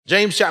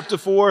James chapter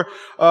 4,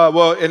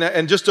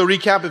 and just to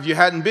recap, if you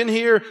hadn't been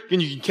here, again,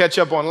 you can catch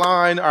up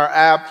online, our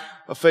app,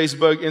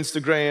 Facebook,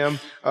 Instagram,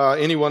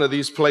 any one of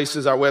these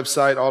places, our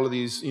website, all of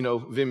these,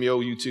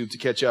 Vimeo, YouTube to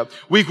catch up.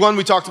 Week 1,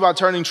 we talked about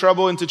turning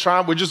trouble into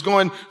triumph. We're just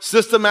going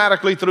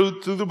systematically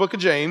through the book of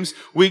James.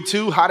 Week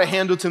 2, how to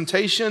handle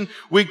temptation.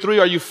 Week 3,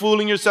 are you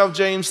fooling yourself?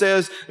 James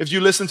says, if you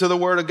listen to the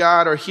word of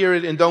God or hear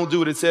it and don't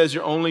do it, it says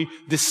you're only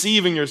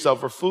deceiving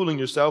yourself or fooling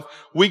yourself.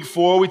 Week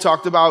 4, we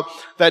talked about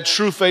that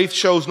true faith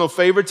shows no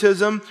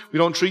favoritism. We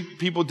don't treat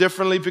people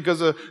differently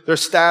because of their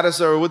status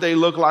or what they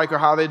look like or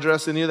how they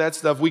dress, any of that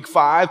stuff. Week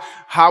 5,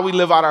 how we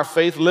live out our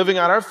faith, living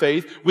out our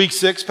faith. Week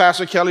 6,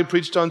 Pastor Kelly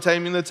preached on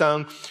taming the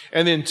tongue.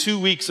 And then 2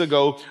 weeks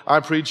ago, I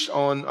preached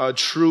on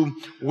true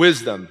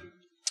wisdom.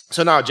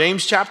 So now,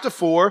 James chapter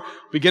 4,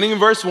 beginning in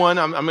verse 1,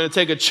 I'm going to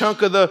take a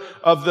chunk of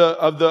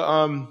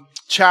the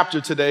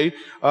chapter today,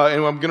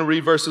 and I'm going to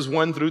read verses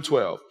 1 through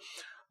 12.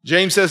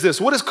 James says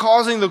this: what is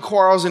causing the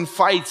quarrels and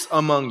fights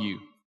among you?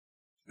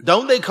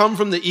 Don't they come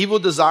from the evil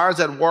desires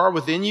at war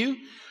within you?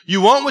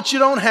 You want what you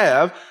don't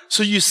have,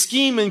 so you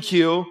scheme and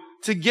kill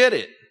to get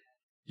it.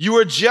 You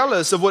are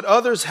jealous of what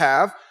others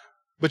have,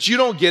 but you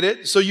don't get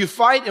it, so you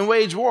fight and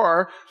wage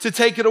war to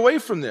take it away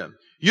from them.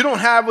 You don't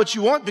have what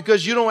you want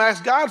because you don't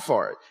ask God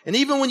for it. And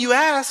even when you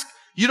ask,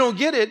 you don't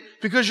get it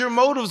because your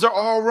motives are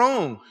all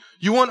wrong.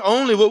 You want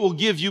only what will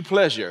give you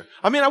pleasure.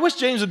 I wish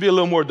James would be a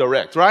little more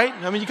direct, right?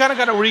 You kind of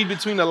got to read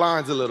between the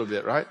lines a little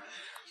bit, right?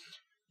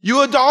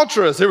 You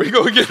adulterers. Here we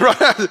go again,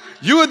 right?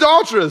 You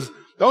adulterers.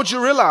 Don't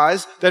you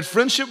realize that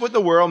friendship with the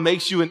world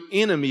makes you an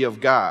enemy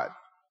of God?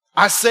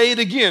 I say it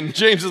again.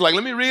 James is like,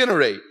 let me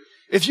reiterate.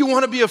 If you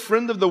want to be a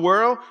friend of the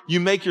world, you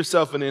make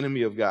yourself an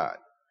enemy of God.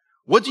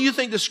 What do you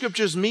think the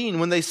scriptures mean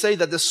when they say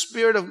that the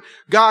Spirit of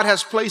God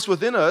has placed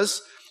within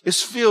us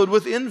is filled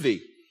with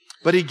envy?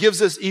 But he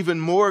gives us even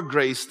more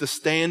grace to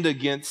stand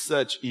against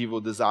such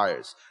evil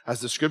desires. As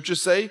the scriptures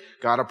say,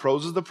 God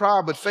opposes the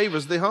proud, but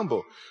favors the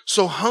humble.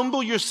 So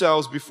humble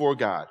yourselves before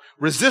God.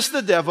 Resist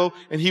the devil,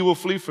 and he will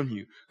flee from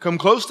you. Come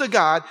close to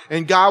God,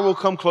 and God will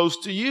come close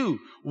to you.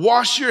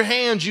 Wash your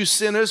hands, you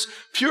sinners.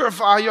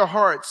 Purify your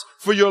hearts,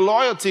 for your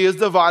loyalty is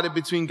divided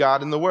between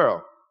God and the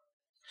world.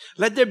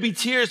 Let there be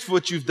tears for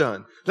what you've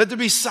done. Let there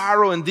be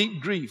sorrow and deep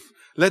grief.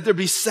 Let there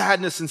be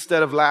sadness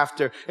instead of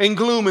laughter and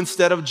gloom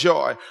instead of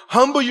joy.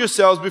 Humble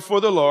yourselves before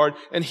the Lord,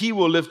 and he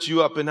will lift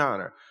you up in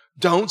honor.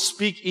 Don't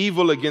speak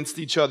evil against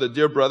each other,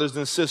 dear brothers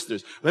and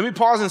sisters. Let me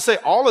pause and say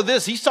all of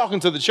this, he's talking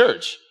to the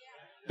church.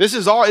 This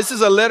is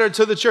a letter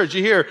to the church.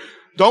 You hear,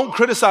 don't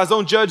criticize,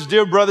 don't judge,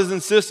 dear brothers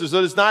and sisters.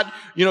 So it's not,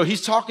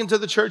 he's talking to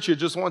the church here.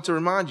 Just want to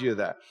remind you of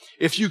that.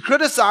 If you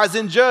criticize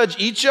and judge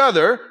each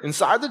other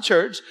inside the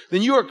church,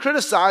 then you are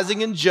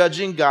criticizing and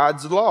judging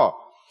God's law.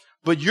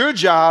 But your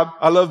job,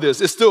 I love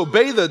this, is to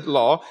obey the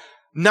law,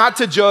 not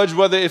to judge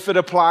whether if it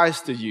applies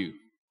to you.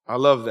 I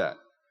love that.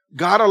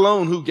 God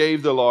alone who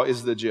gave the law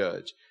is the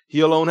judge.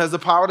 He alone has the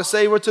power to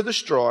save or to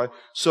destroy.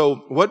 So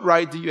what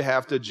right do you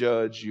have to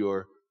judge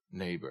your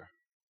neighbor?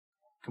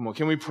 Come on,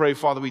 can we pray?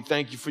 Father, we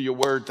thank you for your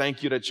word.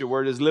 Thank you that your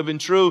word is living,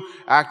 true,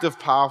 active,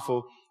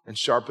 powerful, and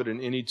sharper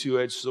than any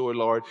two-edged sword,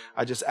 Lord.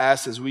 I just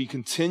ask as we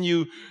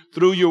continue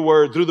through your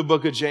word, through the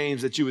book of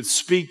James, that you would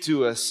speak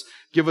to us.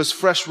 Give us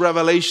fresh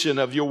revelation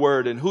of your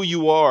word and who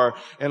you are,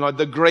 and Lord,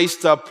 the grace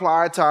to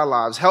apply it to our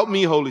lives. Help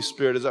me, Holy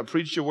Spirit, as I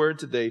preach your word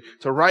today,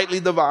 to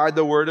rightly divide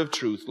the word of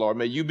truth, Lord.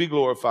 May you be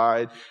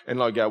glorified, and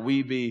Lord God,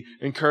 we be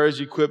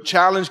encouraged, equipped,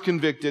 challenged,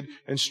 convicted,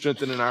 and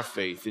strengthened in our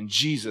faith. In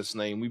Jesus'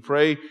 name we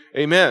pray,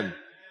 amen.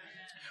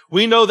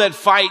 We know that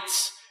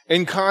fights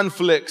and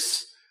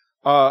conflicts,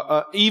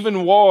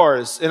 even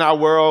wars in our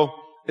world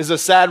is a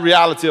sad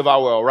reality of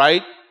our world,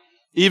 right?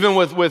 Even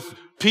with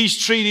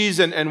peace treaties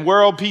and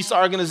world peace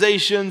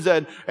organizations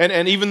and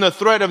even the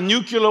threat of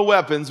nuclear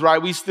weapons,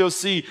 right? We still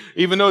see,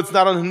 even though it's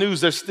not on the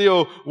news, there's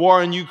still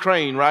war in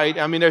Ukraine, right?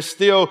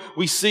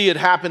 We see it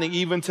happening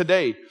even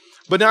today.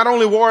 But not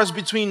only wars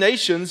between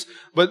nations,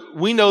 but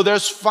we know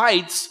there's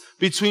fights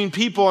between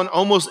people on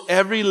almost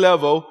every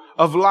level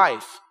of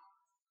life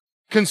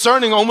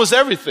concerning almost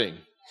everything,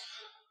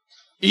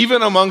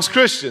 even amongst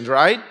Christians,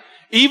 right?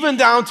 Even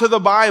down to the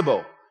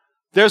Bible.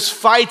 There's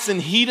fights and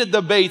heated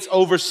debates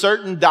over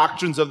certain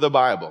doctrines of the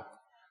Bible.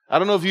 I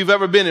don't know if you've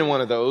ever been in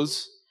one of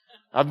those.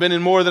 I've been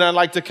in more than I'd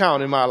like to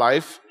count in my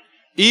life.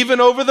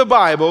 Even over the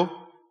Bible,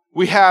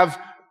 we have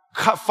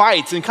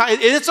fights. And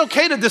it's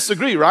okay to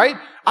disagree, right?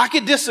 I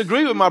could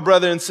disagree with my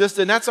brother and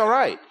sister, and that's all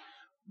right.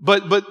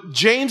 But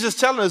James is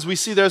telling us we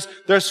see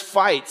there's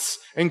fights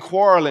and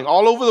quarreling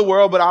all over the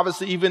world, but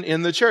obviously even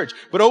in the church.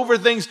 But over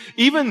things,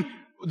 even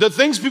the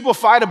things people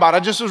fight about. I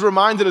just was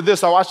reminded of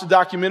this. I watched a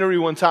documentary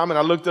one time and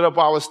I looked it up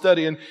while I was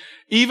studying.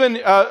 Even,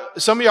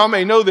 some of y'all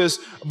may know this,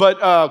 but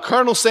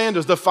Colonel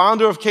Sanders, the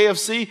founder of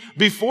KFC,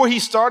 before he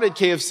started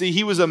KFC,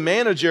 he was a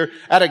manager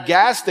at a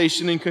gas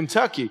station in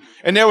Kentucky.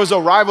 And there was a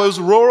rival, it was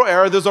a rural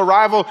area, there's a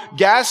rival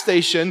gas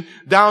station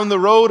down the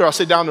road, or I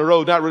say down the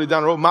road, not really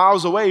down the road,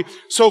 miles away.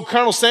 So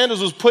Colonel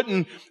Sanders was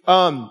putting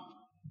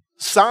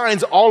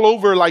signs all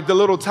over like the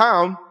little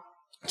town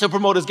to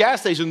promote his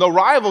gas station. The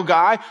rival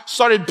guy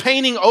started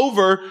painting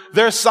over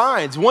their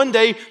signs. One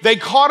day, they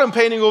caught him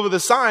painting over the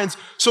signs.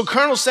 So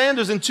Colonel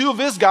Sanders and two of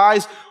his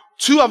guys,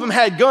 two of them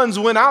had guns,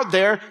 went out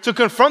there to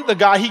confront the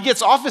guy. He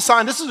gets off his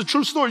sign. This is a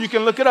true story. You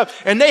can look it up.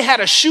 And they had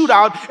a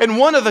shootout, and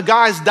one of the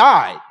guys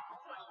died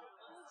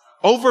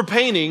over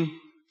painting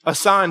a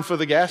sign for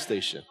the gas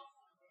station.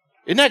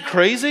 Isn't that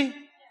crazy?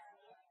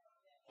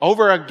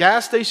 Over a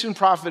gas station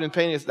profit and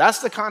painting. That's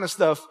the kind of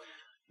stuff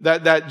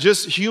that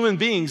just human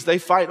beings, they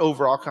fight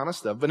over all kind of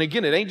stuff. But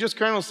again, it ain't just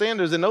Colonel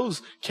Sanders and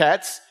those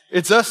cats.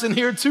 It's us in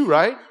here too,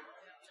 right?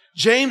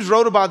 James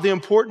wrote about the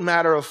important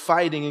matter of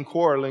fighting and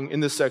quarreling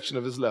in this section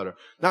of his letter.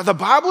 Now, the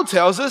Bible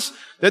tells us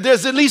that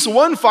there's at least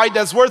one fight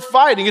that's worth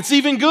fighting. It's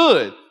even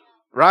good,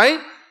 right?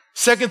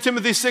 2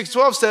 Timothy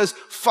 6:12 says,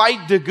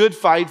 fight the good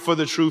fight for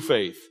the true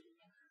faith.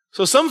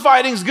 So some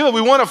fighting's good.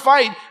 We want to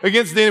fight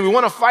against the enemy. We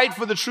want to fight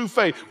for the true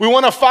faith. We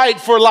want to fight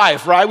for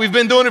life, right? We've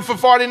been doing it for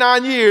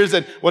 49 years.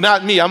 And, well,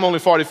 not me. I'm only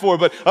 44,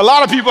 but a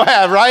lot of people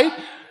have, right?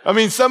 I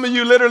mean, some of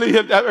you literally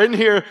are in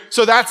here.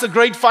 So that's a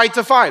great fight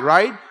to fight,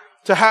 right?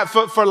 To have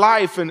for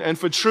life and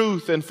for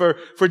truth and for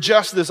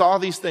justice, all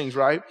these things,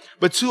 right?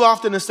 But too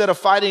often, instead of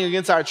fighting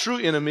against our true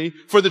enemy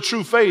for the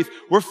true faith,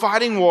 we're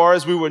fighting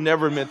wars we were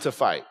never meant to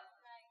fight.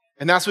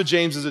 And that's what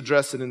James is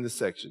addressing in this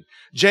section.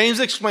 James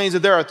explains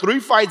that there are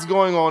three fights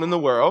going on in the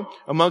world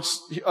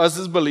amongst us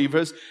as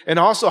believers, and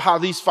also how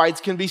these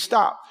fights can be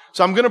stopped.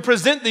 So I'm going to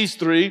present these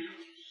three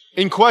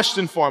in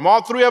question form.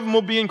 All three of them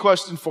will be in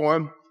question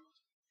form.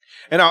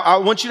 And I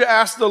want you to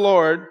ask the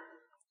Lord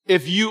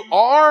if you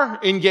are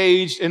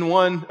engaged in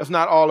one, if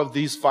not all, of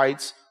these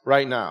fights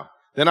right now.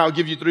 Then I'll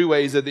give you three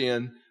ways at the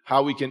end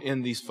how we can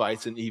end these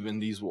fights and even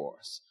these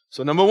wars.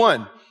 So number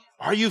one,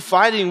 are you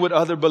fighting with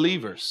other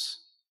believers?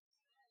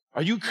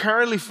 Are you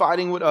currently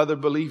fighting with other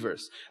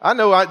believers? I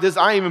know I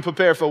ain't even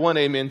prepared for one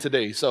amen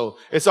today, so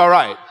it's all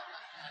right.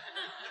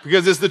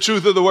 Because it's the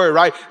truth of the word,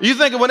 right? You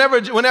think when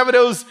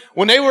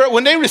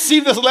they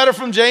received this letter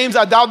from James,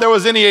 I doubt there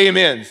was any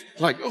amens.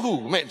 Like, oh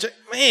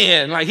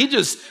man, like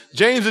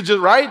James is just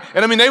right.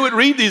 And I mean, they would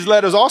read these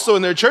letters also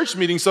in their church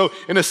meetings. So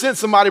in a sense,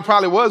 somebody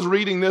probably was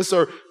reading this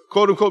or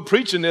quote unquote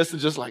preaching this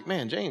and just like,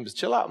 man, James,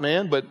 chill out,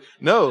 man. But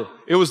no,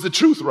 it was the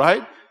truth,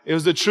 right? It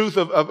was the truth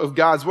of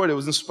God's word. It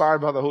was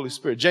inspired by the Holy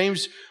Spirit.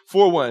 James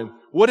 4:1.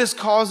 What is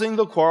causing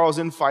the quarrels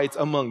and fights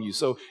among you?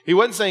 So he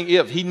wasn't saying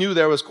if. He knew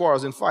there was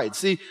quarrels and fights.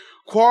 See,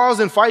 quarrels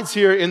and fights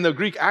here in the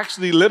Greek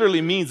actually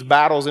literally means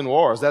battles and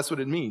wars. That's what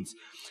it means.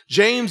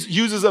 James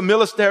uses a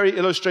military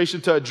illustration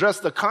to address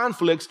the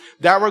conflicts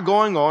that were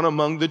going on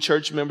among the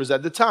church members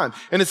at the time.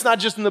 And it's not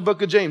just in the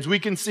book of James. We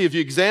can see if you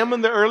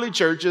examine the early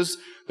churches,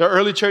 the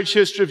early church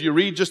history, if you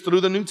read just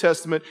through the New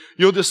Testament,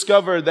 you'll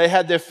discover they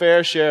had their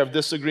fair share of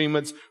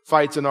disagreements,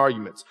 fights, and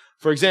arguments.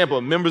 For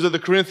example, members of the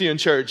Corinthian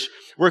church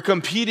were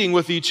competing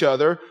with each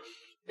other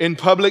in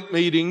public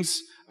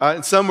meetings,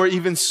 and some were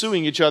even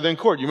suing each other in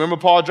court. You remember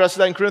Paul addressed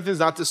that in Corinthians,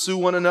 not to sue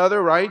one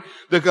another, right?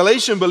 The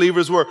Galatian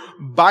believers were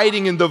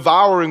biting and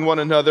devouring one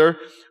another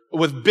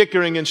with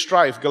bickering and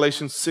strife.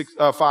 Galatians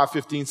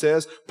 5:15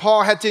 says.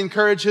 Paul had to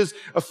encourage the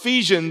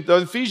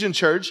Ephesian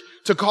church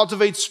to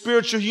cultivate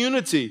spiritual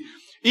unity.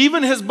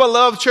 Even his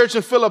beloved church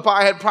in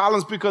Philippi had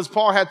problems because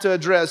Paul had to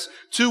address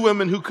two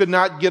women who could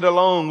not get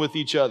along with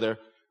each other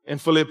in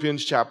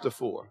Philippians chapter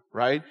 4,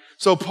 right?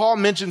 So Paul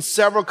mentions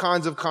several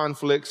kinds of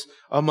conflicts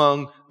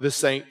among the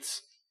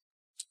saints.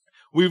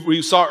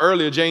 We saw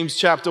earlier James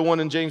chapter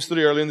 1 and James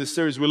 3 earlier in this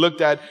series. We looked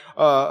at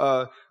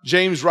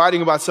James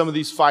writing about some of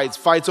these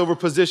fights over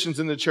positions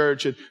in the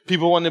church and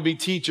people wanting to be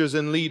teachers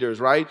and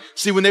leaders, right?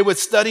 See, when they would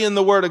study in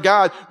the Word of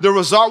God, the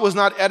result was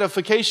not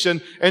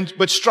edification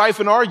but strife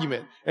and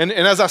argument. And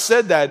as I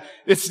said that,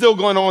 it's still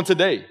going on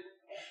today.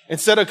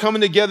 Instead of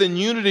coming together in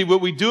unity,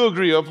 what we do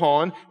agree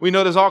upon, we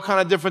know there's all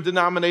kind of different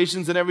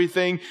denominations and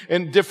everything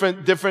and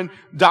different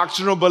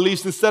doctrinal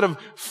beliefs. Instead of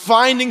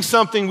finding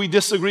something we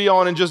disagree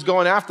on and just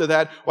going after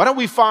that, why don't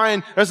we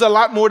find there's a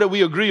lot more that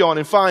we agree on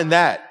and find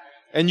that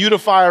and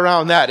unify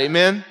around that,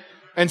 amen?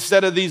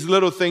 Instead of these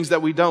little things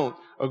that we don't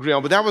agree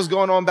on. But that was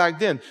going on back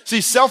then.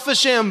 See,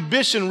 selfish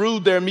ambition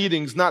ruled their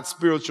meetings, not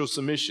spiritual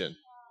submission.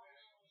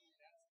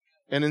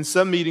 And in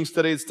some meetings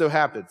today, it still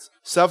happens.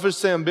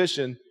 Selfish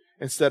ambition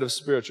instead of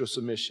spiritual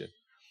submission.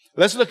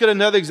 Let's look at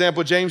another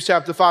example, James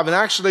chapter 5. And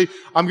actually,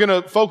 I'm going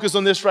to focus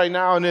on this right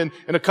now. And then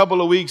in a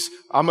couple of weeks,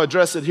 I'm going to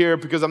address it here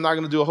because I'm not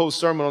going to do a whole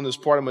sermon on this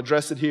part. I'm going to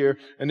address it here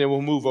and then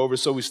we'll move over.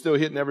 So we're still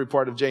hitting every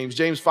part of James.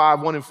 James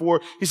 5:1-4.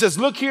 He says,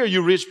 look here,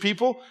 you rich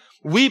people,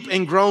 weep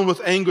and groan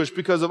with anguish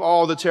because of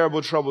all the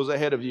terrible troubles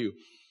ahead of you.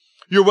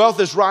 Your wealth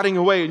is rotting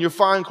away and your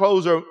fine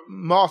clothes are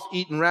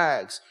moth-eaten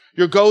rags.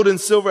 Your gold and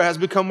silver has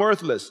become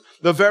worthless.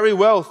 The very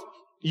wealth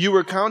you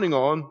were counting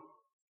on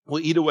will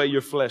eat away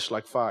your flesh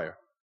like fire.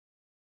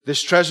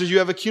 This treasure you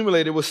have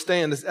accumulated will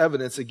stand as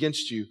evidence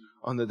against you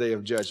on the day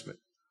of judgment.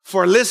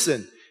 For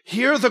listen,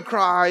 hear the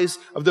cries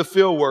of the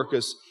field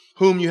workers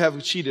whom you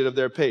have cheated of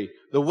their pay.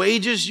 The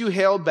wages you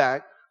held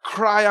back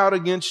cry out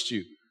against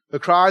you. The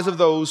cries of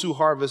those who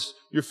harvest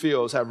your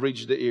fields have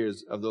reached the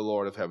ears of the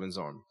Lord of heaven's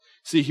army.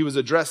 See, he was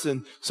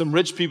addressing some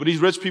rich people. These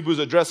rich people he was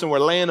addressing were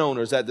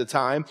landowners at the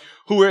time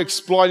who were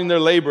exploiting their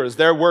laborers.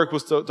 Their work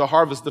was to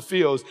harvest the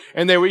fields.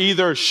 And they were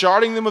either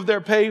shorting them of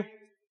their pay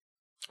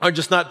or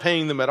just not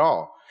paying them at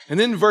all. And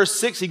then in verse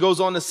 6, he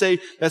goes on to say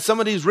that some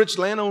of these rich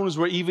landowners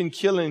were even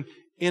killing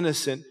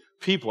innocent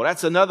people.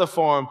 That's another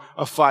form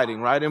of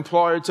fighting, right?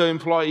 Employer to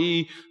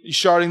employee,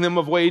 shorting them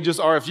of wages,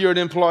 or if you're an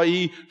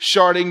employee,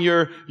 shorting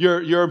your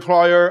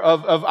employer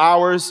of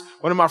hours.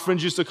 One of my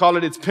friends used to call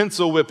it, it's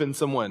pencil whipping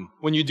someone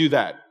when you do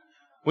that.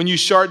 When you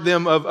short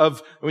them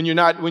when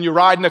you're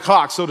riding the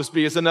clock, so to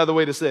speak, it's another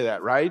way to say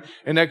that, right?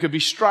 And that could be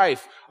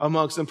strife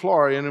amongst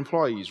employer and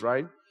employees,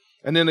 right?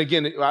 And then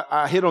again,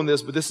 I hit on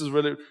this, but this is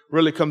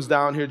really comes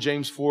down here,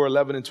 James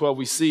 4:11 and 12.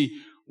 We see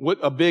what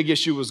a big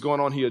issue was going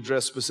on he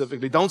addressed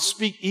specifically. Don't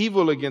speak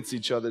evil against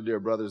each other, dear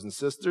brothers and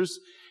sisters.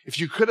 If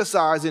you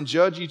criticize and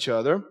judge each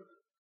other,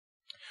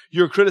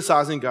 you're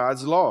criticizing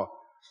God's law.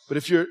 But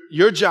if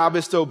your job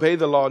is to obey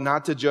the law,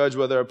 not to judge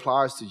whether it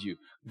applies to you.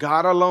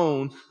 God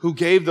alone, who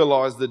gave the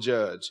law, is the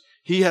judge.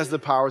 He has the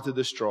power to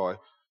destroy.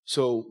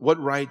 So what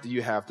right do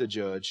you have to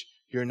judge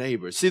your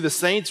neighbor? See, the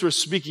saints were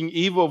speaking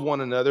evil of one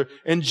another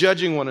and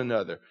judging one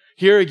another.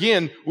 Here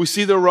again, we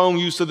see the wrong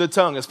use of the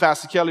tongue. As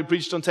Pastor Kelly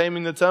preached on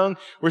taming the tongue,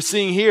 we're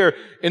seeing here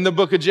in the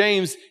book of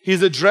James,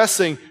 he's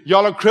addressing,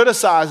 y'all are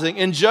criticizing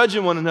and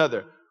judging one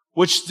another,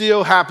 which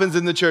still happens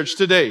in the church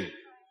today,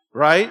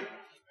 right?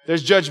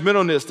 There's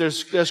judgmentalness,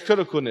 there's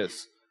criticalness,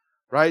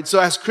 right? So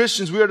as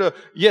Christians, we are to,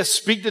 yes,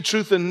 speak the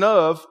truth in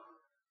love,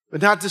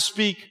 but not to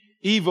speak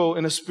evil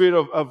in a spirit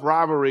of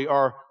rivalry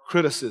or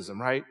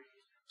criticism, right?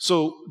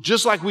 So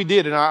just like we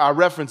did, and I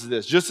referenced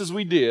this, just as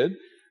we did,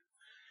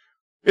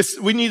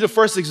 we need to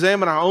first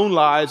examine our own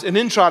lives and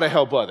then try to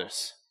help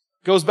others.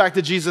 Goes back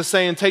to Jesus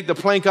saying, take the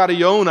plank out of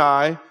your own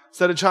eye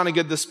instead of trying to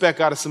get the speck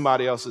out of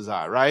somebody else's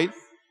eye, right?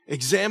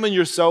 Examine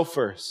yourself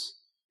first.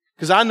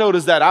 Because I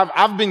noticed that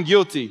I've been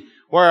guilty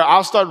where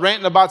I'll start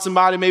ranting about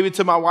somebody, maybe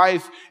to my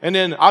wife, and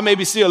then I'll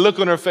maybe see a look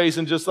on her face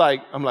and just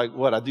like, I'm like,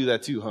 what? I do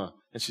that too, huh?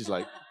 And she's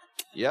like,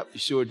 yep, you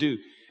sure do.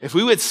 If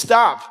we would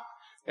stop,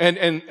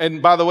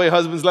 and by the way,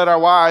 husbands, let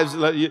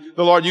the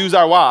Lord use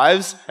our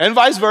wives, and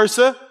vice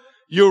versa,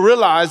 you'll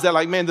realize that,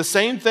 like, man, the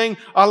same thing,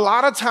 a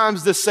lot of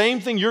times the same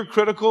thing you're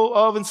critical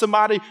of in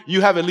somebody,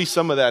 you have at least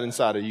some of that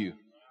inside of you.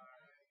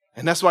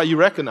 And that's why you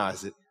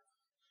recognize it,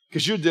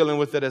 because you're dealing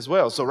with it as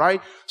well. So, right?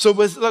 So,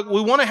 look,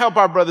 we want to help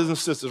our brothers and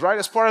sisters, right?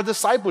 That's part of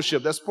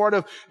discipleship. That's part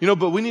of,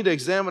 but we need to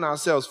examine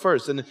ourselves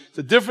first. And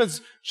the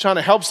difference trying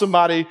to help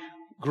somebody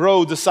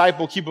grow,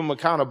 disciple, keep them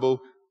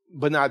accountable,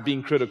 but not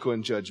being critical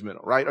and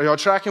judgmental, right? Are y'all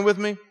tracking with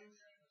me?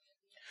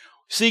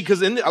 See,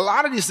 because in a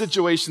lot of these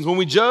situations, when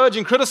we judge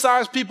and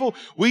criticize people,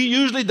 we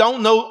usually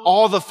don't know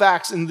all the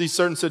facts in these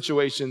certain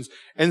situations.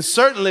 And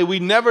certainly we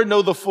never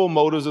know the full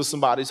motives of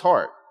somebody's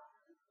heart.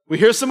 We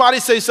hear somebody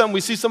say something,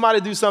 we see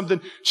somebody do something.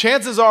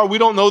 Chances are we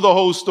don't know the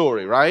whole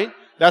story, right?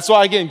 That's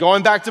why, again,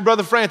 going back to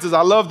Brother Francis,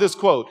 I love this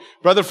quote.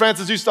 Brother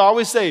Francis used to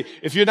always say,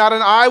 if you're not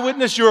an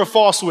eyewitness, you're a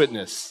false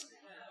witness.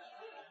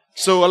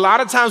 So a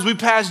lot of times we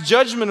pass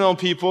judgment on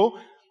people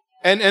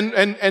and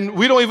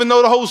we don't even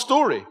know the whole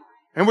story.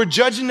 And we're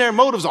judging their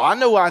motives. Oh, I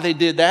know why they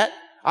did that.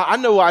 I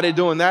know why they're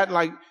doing that.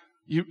 Like,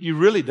 you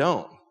really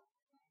don't.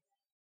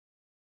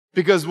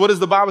 Because what does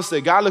the Bible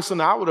say? God looks on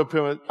the outward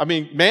appearance.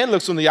 Man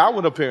looks on the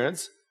outward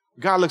appearance.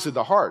 God looks at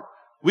the heart.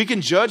 We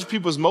can judge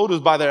people's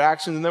motives by their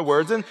actions and their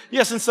words. And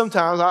yes, and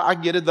sometimes I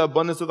get it, the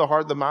abundance of the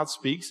heart, the mouth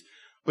speaks.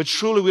 But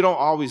truly, we don't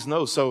always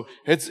know. So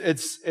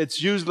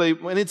it's usually,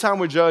 anytime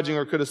we're judging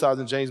or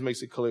criticizing, James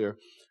makes it clear,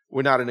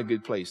 we're not in a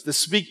good place. To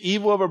speak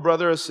evil of a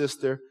brother or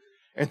sister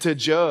and to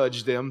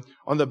judge them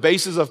on the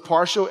basis of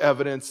partial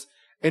evidence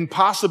and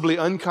possibly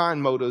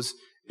unkind motives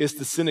is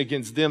to sin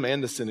against them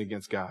and to sin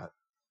against God.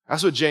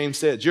 That's what James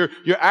said. You're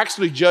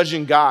actually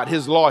judging God,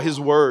 His law, His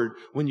word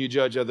when you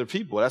judge other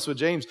people. That's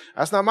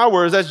not my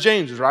words, that's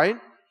James's, right?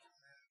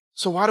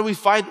 So why do we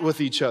fight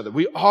with each other?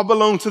 We all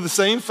belong to the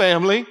same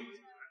family,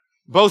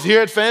 both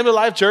here at Family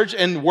Life Church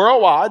and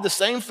worldwide, the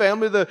same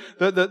family,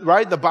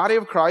 the body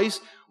of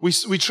Christ.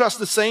 We trust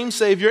the same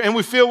Savior and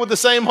we filled with the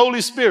same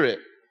Holy Spirit.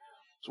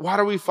 So why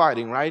are we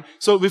fighting, right?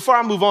 So before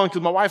I move on,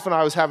 because my wife and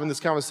I was having this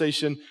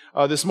conversation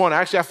this morning.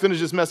 Actually, I finished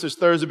this message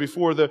Thursday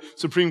before the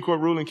Supreme Court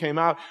ruling came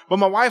out. But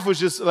my wife was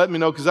just letting me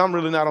know, because I'm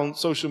really not on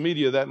social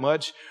media that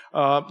much,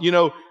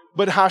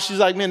 but how she's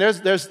like, man,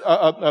 there's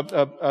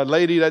a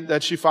lady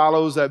that she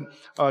follows that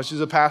she's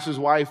a pastor's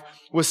wife.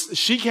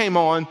 She came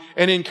on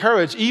and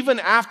encouraged, even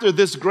after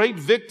this great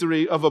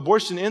victory of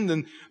abortion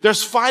ending,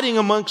 there's fighting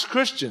amongst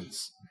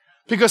Christians.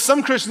 Because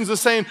some Christians are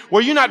saying,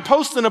 well, you're not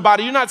posting about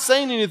it. You're not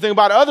saying anything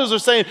about it. Others are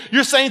saying,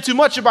 you're saying too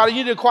much about it.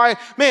 You need to quiet.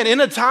 Man,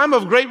 in a time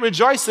of great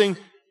rejoicing,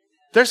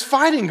 there's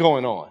fighting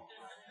going on.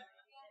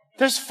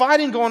 There's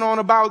fighting going on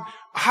about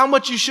how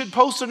much you should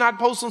post or not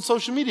post on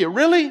social media.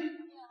 Really?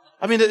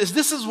 I mean,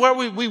 this is where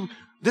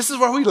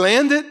we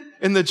landed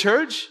in the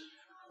church.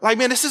 Like,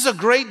 man, this is a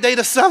great day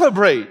to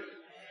celebrate.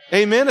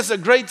 Amen. It's a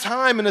great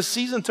time and a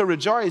season to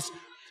rejoice.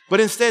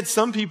 But instead,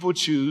 some people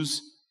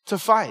choose to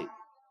fight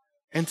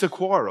and to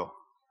quarrel.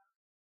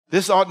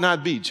 This ought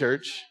not be,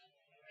 church.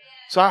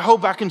 So I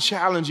hope I can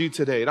challenge you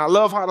today. And I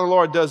love how the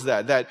Lord does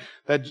that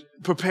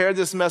prepared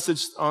this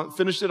message,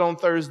 finished it on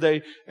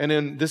Thursday, and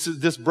then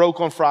this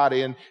broke on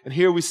Friday. And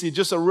here we see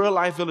just a real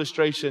life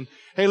illustration.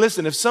 Hey,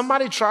 listen, if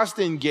somebody tries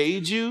to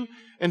engage you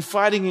in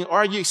fighting and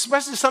argue,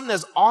 especially something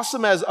as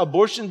awesome as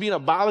abortion being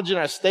abolished in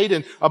our state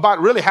and about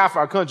really half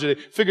our country, they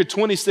figure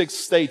 26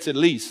 states at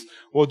least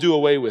will do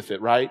away with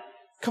it, right?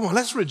 Come on,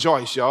 let's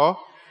rejoice, y'all.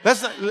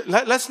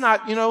 Let's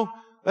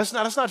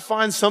not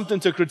find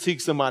something to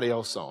critique somebody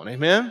else on.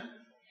 Amen?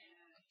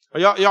 Are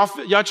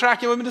y'all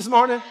tracking with me this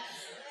morning?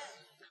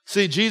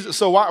 See, Jesus,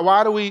 so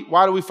why do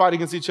we fight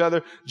against each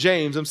other?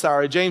 James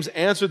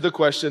answered the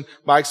question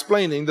by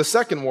explaining the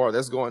second war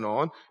that's going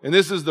on. And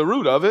this is the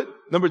root of it.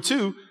 Number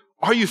 2,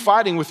 are you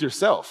fighting with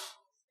yourself?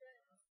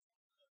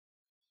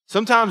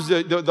 Sometimes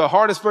the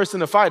hardest person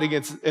to fight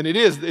against, and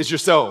is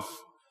yourself,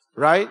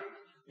 right?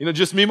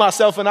 Just me,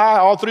 myself, and I,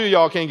 all 3 of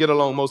y'all can't get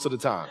along most of the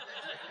time,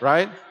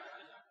 right?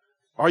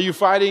 Are you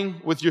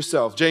fighting with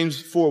yourself? James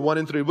 4, 1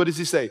 and 3. What does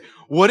he say?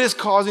 What is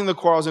causing the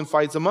quarrels and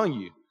fights among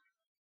you?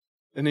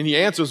 And then he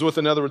answers with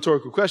another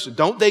rhetorical question.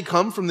 Don't they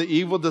come from the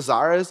evil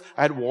desires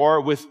at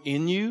war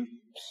within you?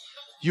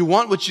 You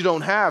want what you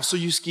don't have, so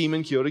you scheme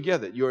and kill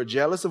together. You are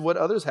jealous of what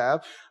others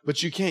have,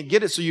 but you can't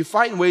get it, so you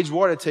fight and wage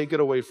war to take it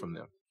away from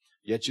them.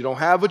 Yet you don't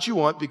have what you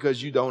want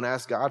because you don't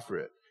ask God for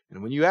it.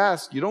 And when you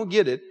ask, you don't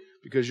get it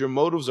because your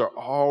motives are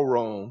all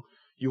wrong.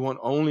 You want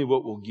only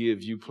what will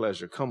give you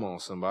pleasure. Come on,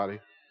 somebody.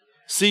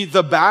 See,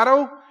 the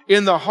battle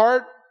in the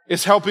heart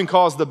is helping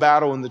cause the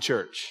battle in the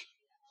church.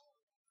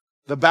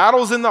 The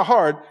battles in the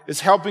heart is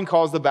helping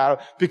cause the battle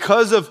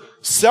because of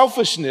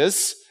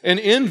selfishness and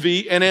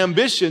envy and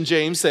ambition,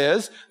 James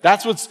says.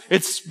 That's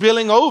it's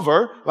spilling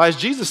over. As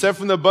Jesus said,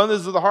 from the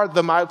abundance of the heart,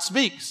 the mouth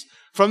speaks.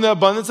 From the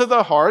abundance of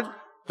the heart,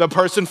 the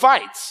person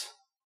fights.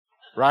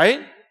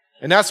 Right?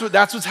 And that's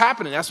what's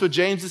happening. That's what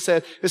James has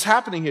said is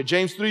happening here.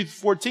 James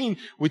 3:14,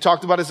 we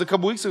talked about this a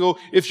couple weeks ago.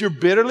 If you're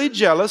bitterly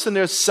jealous and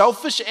there's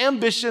selfish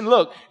ambition,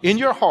 look, in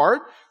your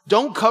heart,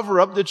 don't cover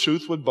up the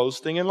truth with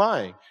boasting and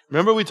lying.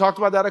 Remember we talked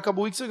about that a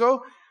couple weeks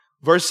ago?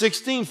 Verse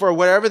 16, for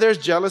wherever there's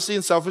jealousy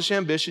and selfish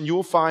ambition, you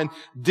will find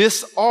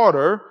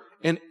disorder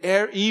and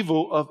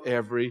evil of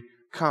every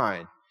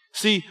kind.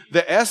 See,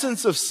 the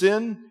essence of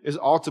sin is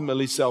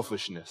ultimately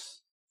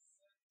selfishness.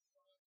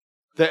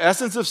 The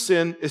essence of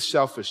sin is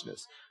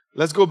selfishness.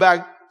 Let's go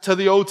back to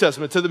the Old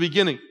Testament, to the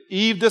beginning.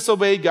 Eve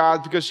disobeyed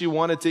God because she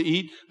wanted to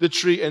eat the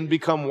tree and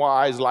become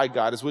wise like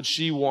God. It's what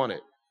she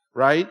wanted,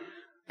 right?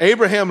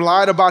 Abraham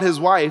lied about his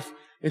wife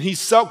and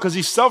because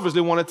he selfishly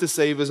wanted to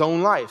save his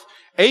own life.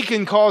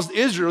 Achan caused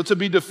Israel to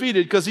be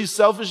defeated because he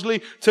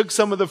selfishly took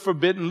some of the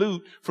forbidden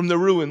loot from the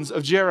ruins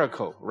of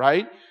Jericho,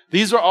 right?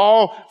 These are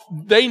all,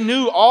 they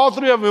knew all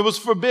 3 of them, it was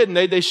forbidden.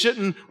 They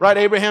shouldn't, right?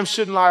 Abraham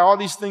shouldn't lie, all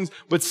these things.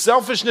 But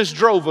selfishness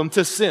drove them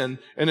to sin.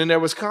 And then there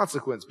was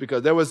consequence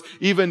because there was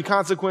even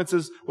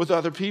consequences with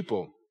other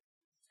people.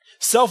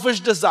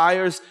 Selfish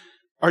desires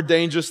are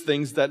dangerous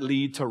things that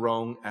lead to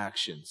wrong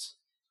actions.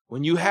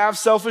 When you have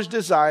selfish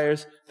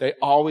desires, they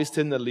always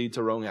tend to lead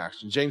to wrong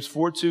action. James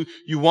 4:2,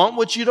 you want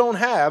what you don't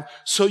have,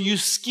 so you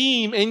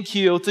scheme and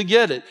kill to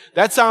get it.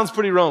 That sounds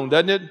pretty wrong,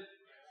 doesn't it?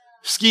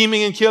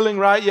 Scheming and killing,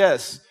 right?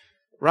 Yes.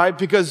 Right?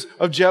 Because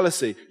of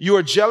jealousy. You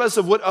are jealous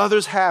of what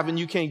others have and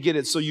you can't get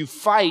it. So you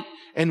fight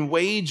and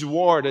wage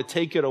war to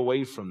take it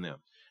away from them.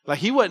 Like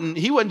he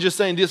wasn't just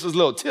saying this as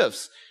little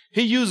tips.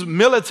 He used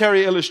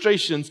military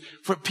illustrations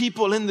for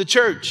people in the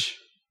church.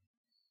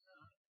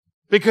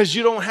 Because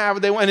you don't have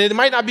what they want. And it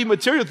might not be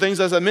material things,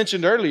 as I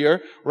mentioned earlier,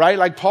 right?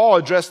 Like Paul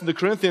addressed in the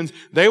Corinthians,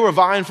 they were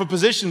vying for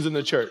positions in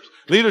the church.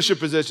 Leadership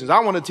positions. I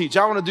want to teach.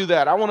 I want to do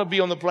that. I want to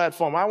be on the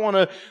platform. I want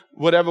to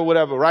whatever,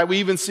 right? We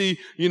even see,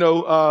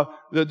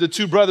 the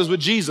 2 brothers with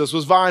Jesus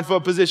was vying for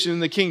a position in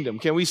the kingdom.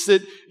 Can we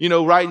sit,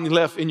 right and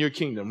left in your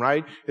kingdom,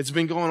 right? It's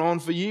been going on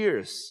for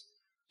years.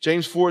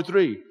 James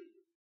 4:3.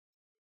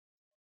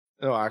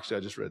 No, actually, I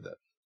just read that.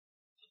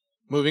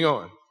 Moving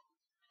on.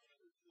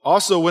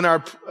 Also, when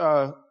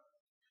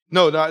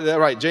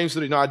right, James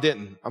 3. No, I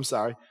didn't. I'm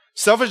sorry.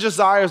 Selfish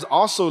desires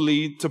also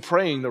lead to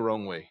praying the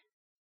wrong way.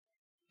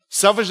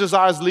 Selfish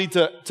desires lead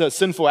to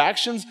sinful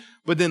actions,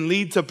 but then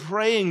lead to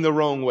praying the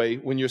wrong way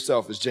when you're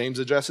selfish. James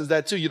addresses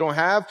that too. You don't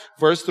have,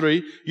 verse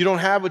 3, you don't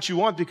have what you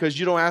want because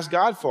you don't ask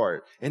God for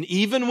it. And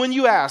even when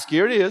you ask,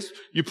 here it is,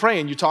 you're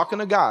praying, you're talking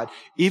to God.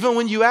 Even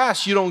when you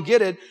ask, you don't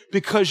get it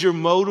because your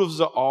motives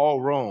are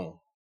all wrong.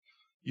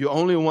 You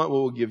only want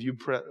what will give you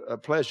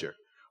pleasure.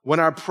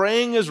 When our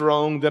praying is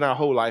wrong, then our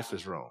whole life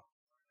is wrong.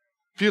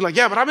 If you're like,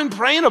 yeah, but I've been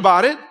praying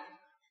about it.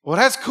 Well,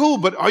 that's cool,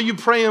 but are you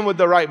praying with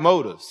the right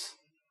motives?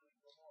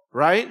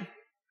 Right?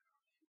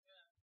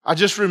 I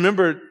just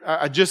remembered,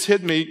 it just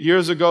hit me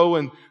years ago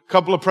and a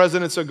couple of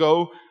presidents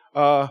ago,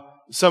 a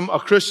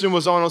Christian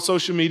was on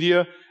social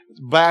media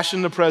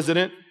bashing the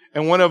president,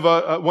 and one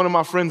of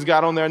my friends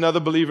got on there,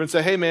 another believer, and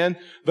said, hey man,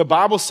 the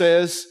Bible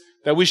says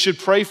that we should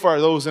pray for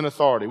those in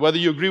authority, whether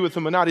you agree with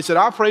him or not. He said,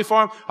 I'll pray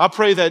for him. I'll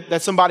pray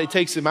that somebody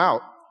takes him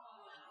out.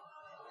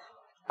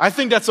 I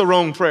think that's a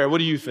wrong prayer. What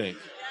do you think?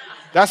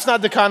 That's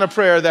not the kind of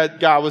prayer that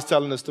God was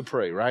telling us to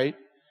pray, right?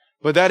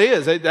 But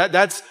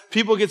that's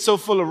people get so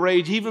full of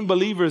rage, even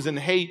believers, in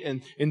hate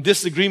and in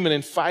disagreement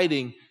and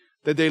fighting,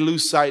 that they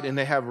lose sight and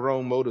they have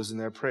wrong motives in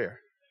their prayer.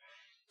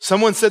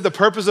 Someone said the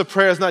purpose of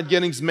prayer is not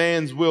getting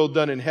man's will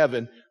done in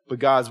heaven, but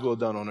God's will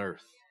done on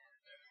earth.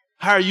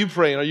 How are you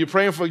praying? Are you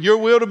praying for your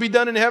will to be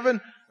done in heaven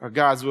or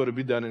God's will to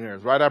be done in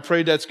earth? Right? I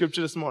prayed that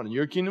scripture this morning.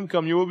 Your kingdom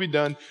come, your will be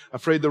done. I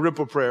prayed the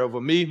ripple prayer over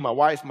me, my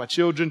wife, my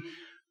children,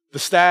 the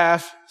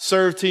staff,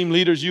 serve team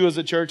leaders, you as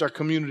a church, our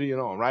community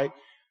and all, right?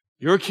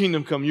 Your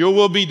kingdom come, your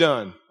will be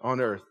done on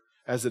earth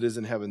as it is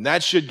in heaven.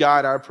 That should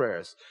guide our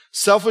prayers.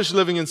 Selfish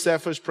living and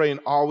selfish praying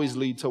always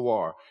lead to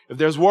war. If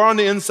there's war on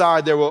the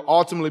inside, there will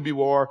ultimately be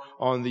war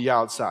on the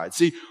outside.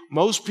 See,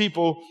 most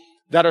people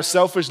that are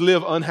selfish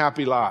live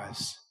unhappy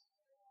lives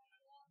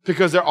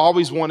because they're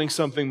always wanting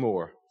something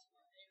more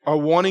or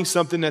wanting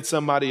something that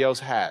somebody else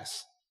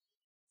has.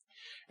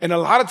 And a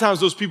lot of times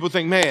those people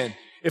think, man,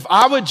 if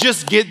I would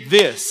just get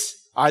this,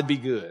 I'd be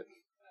good.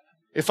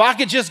 If I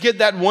could just get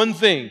that one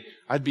thing,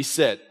 I'd be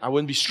set. I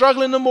wouldn't be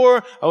struggling no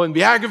more. I wouldn't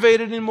be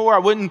aggravated anymore. I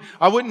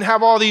wouldn't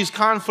have all these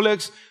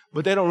conflicts.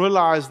 But they don't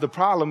realize the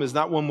problem is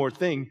not one more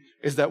thing.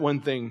 It's that one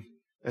thing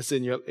that's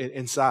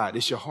inside.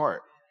 It's your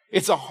heart.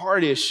 It's a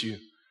heart issue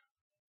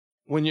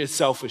when you're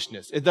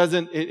selfishness.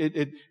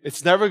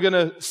 It's never going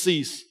to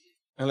cease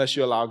unless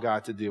you allow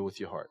God to deal with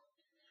your heart.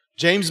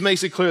 James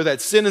makes it clear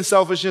that sin and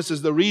selfishness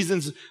is the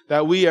reasons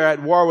that we are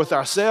at war with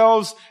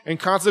ourselves and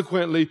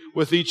consequently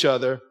with each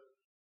other.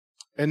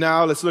 And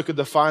now let's look at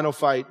the final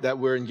fight that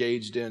we're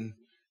engaged in.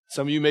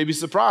 Some of you may be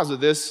surprised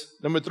with this.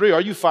 Number 3,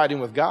 are you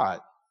fighting with God?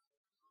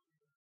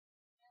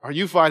 Are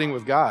you fighting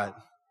with God?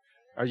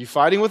 Are you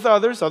fighting with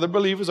others, other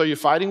believers? Are you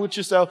fighting with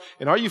yourself?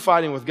 And are you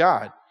fighting with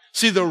God?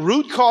 See, the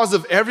root cause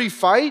of every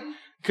fight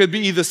could be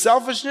either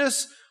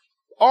selfishness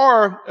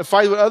or a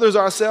fight with others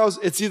or ourselves.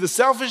 It's either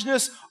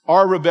selfishness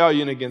or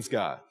rebellion against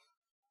God.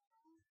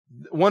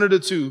 One of the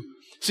two.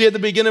 See, at the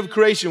beginning of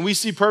creation, we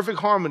see perfect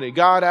harmony.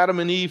 God, Adam,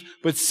 and Eve,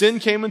 but sin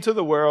came into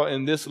the world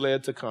and this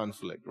led to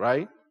conflict,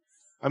 right?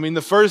 I mean,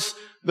 the first,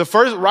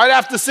 right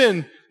after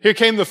sin, here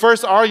came the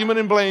first argument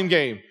and blame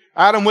game.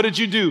 Adam, what did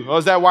you do? Oh, it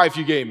was that wife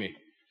you gave me.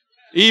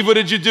 Eve, what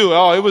did you do?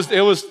 Oh, it was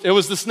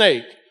the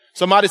snake.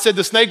 Somebody said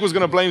the snake was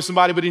going to blame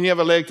somebody, but he didn't have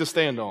a leg to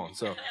stand on.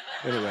 So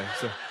anyway,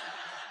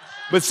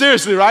 but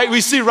seriously, right? We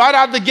see right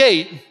out the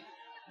gate,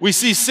 we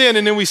see sin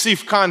and then we see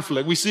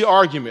conflict. We see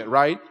argument,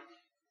 right?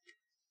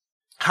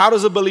 How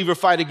does a believer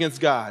fight against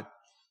God?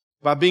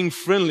 By being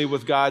friendly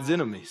with God's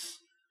enemies.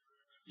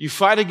 You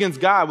fight against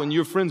God when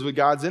you're friends with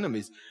God's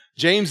enemies.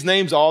 James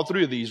names all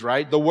 3 of these,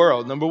 right? The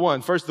world, number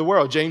 1. First, the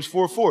world, James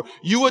 4:4.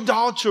 You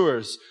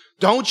adulterers,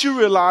 don't you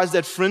realize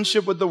that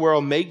friendship with the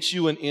world makes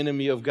you an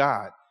enemy of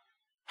God?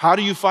 How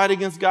do you fight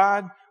against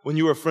God? When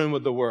you are a friend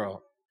with the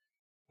world.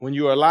 When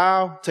you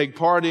allow, take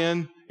part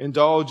in,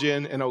 indulge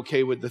in, and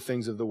okay with the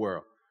things of the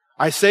world.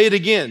 I say it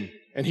again.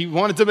 And he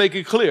wanted to make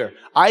it clear.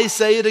 I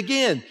say it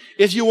again.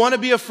 If you want to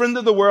be a friend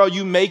of the world,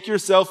 you make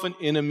yourself an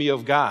enemy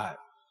of God.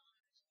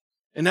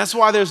 And that's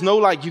why there's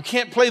no you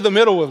can't play the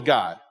middle with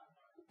God.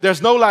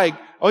 There's no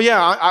oh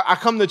yeah, I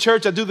come to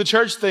church, I do the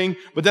church thing,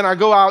 but then I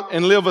go out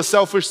and live a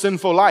selfish,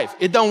 sinful life.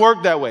 It don't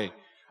work that way.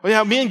 Oh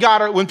yeah, me and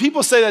God when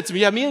people say that to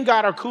me, yeah, me and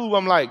God are cool,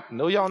 I'm like,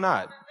 no, y'all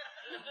not.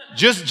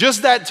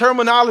 Just that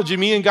terminology,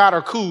 me and God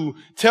are cool,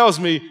 tells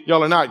me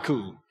y'all are not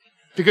cool.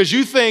 Because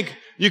you think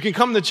you can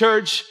come to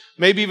church,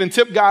 maybe even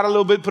tip God a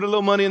little bit, put a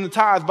little money in the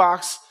tithe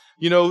box,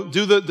 do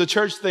the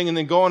church thing and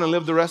then go on and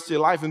live the rest of your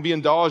life and be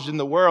indulged in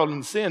the world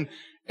and sin.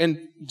 And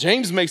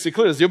James makes it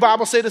clear. Does your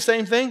Bible say the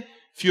same thing?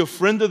 If you're a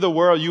friend of the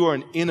world, you are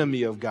an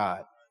enemy of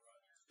God.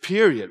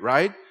 Period,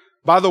 right?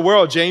 By the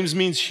world, James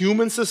means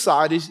human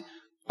societies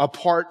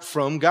apart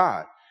from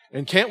God.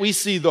 And can't we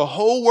see the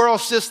whole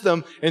world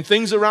system and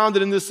things around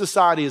it in this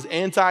society is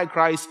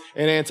anti-Christ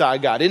and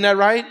anti-God? Isn't that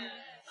right?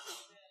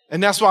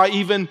 And that's why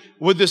even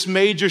with this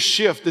major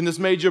shift and this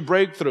major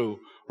breakthrough,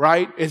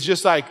 right? It's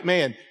just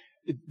man,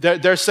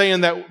 they're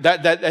saying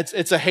that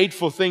it's a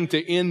hateful thing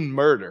to end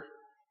murder.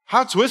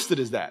 How twisted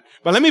is that?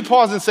 But let me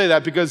pause and say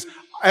that because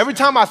every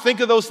time I think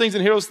of those things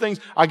and hear those things,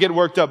 I get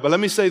worked up. But let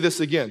me say this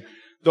again.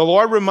 The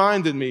Lord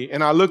reminded me,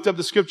 and I looked up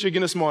the scripture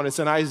again this morning. It's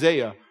in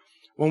Isaiah.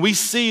 When we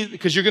see,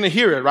 because you're going to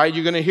hear it, right?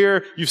 You're going to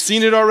hear, you've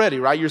seen it already,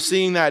 right? You're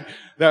seeing that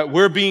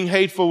we're being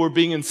hateful, we're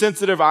being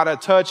insensitive, out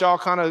of touch, all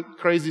kind of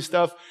crazy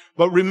stuff.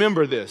 But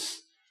remember this.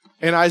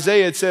 In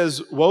Isaiah, it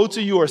says, woe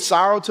to you or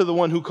sorrow to the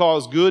one who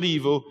calls good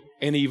evil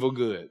and evil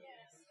good.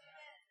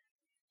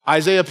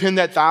 Isaiah penned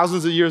that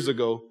thousands of years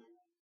ago,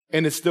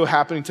 and it's still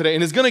happening today.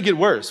 And it's going to get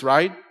worse,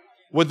 right?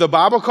 What the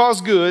Bible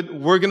calls good,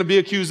 we're going to be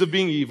accused of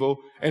being evil,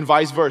 and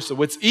vice versa.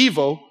 What's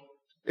evil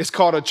is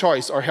called a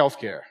choice or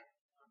healthcare,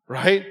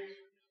 right?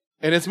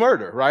 And it's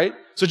murder, right?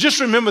 So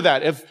just remember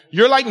that. If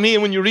you're like me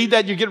and when you read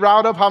that, you get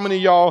riled up, how many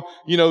of y'all,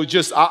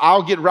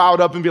 I'll get riled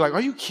up and be like,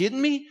 are you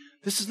kidding me?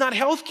 This is not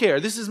healthcare.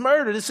 This is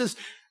murder.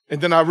 And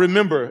then I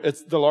remember,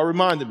 the Lord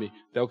reminded me,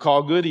 they'll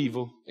call good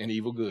evil and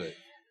evil good.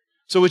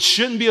 So it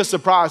shouldn't be a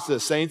surprise to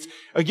us, saints.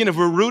 Again, if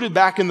we're rooted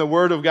back in the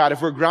Word of God,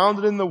 if we're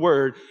grounded in the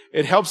Word,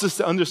 it helps us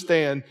to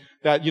understand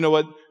that, you know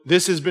what,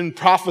 this has been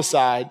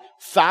prophesied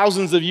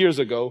thousands of years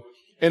ago.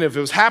 And if it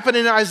was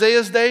happening in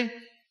Isaiah's day,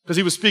 because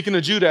he was speaking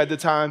to Judah at the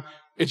time,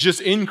 it just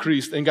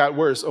increased and got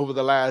worse over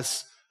the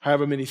last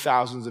however many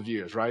thousands of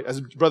years, right? As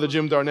Brother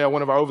Jim Darnell,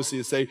 one of our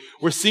overseers, say,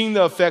 we're seeing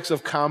the effects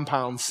of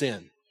compound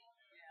sin,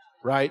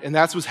 right? And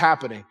that's what's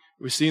happening.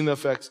 We're seeing the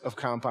effects of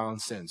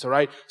compound sin. So,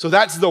 right? So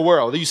that's the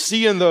world. You're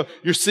seeing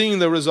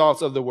the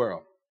results of the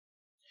world.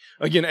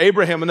 Again,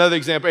 Abraham, another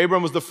example.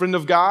 Abraham was the friend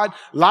of God.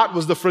 Lot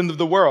was the friend of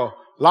the world.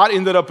 Lot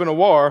ended up in a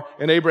war,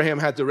 and Abraham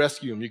had to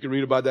rescue him. You can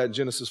read about that in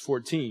Genesis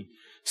 14.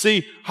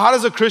 See, how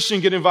does a Christian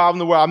get involved in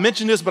the world? I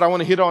mentioned this, but I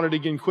want to hit on it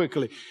again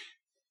quickly.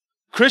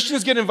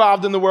 Christians get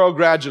involved in the world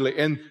gradually,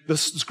 and the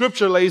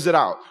scripture lays it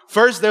out.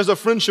 First, there's a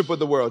friendship with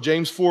the world,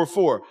 James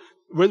 4:4,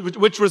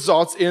 which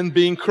results in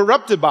being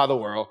corrupted by the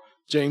world.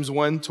 James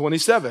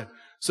 1:27.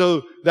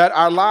 So that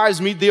our lives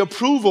meet the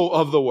approval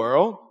of the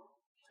world.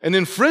 And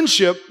then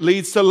friendship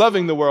leads to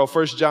loving the world,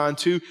 1 John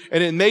 2.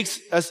 And it makes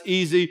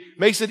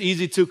it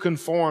easy to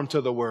conform to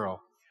the world,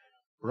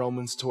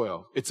 Romans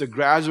 12. It's a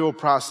gradual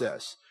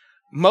process.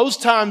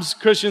 Most times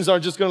Christians are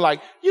just going to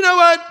like, you know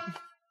what?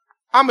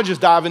 I'm going to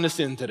just dive into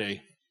sin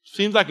today.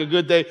 Seems like a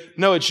good day.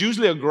 No, it's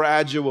usually a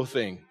gradual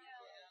thing.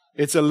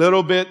 It's a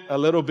little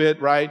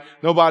bit, right?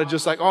 Nobody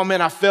just like, oh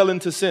man, I fell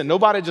into sin.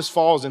 Nobody just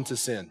falls into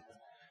sin.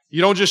 You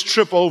don't just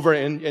trip over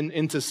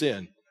into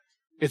sin.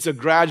 It's a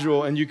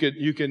gradual, and you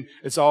can,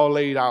 it's all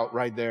laid out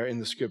right there in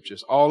the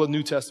scriptures. All the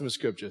New Testament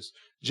scriptures.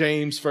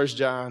 James, 1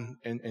 John,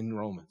 and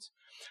Romans.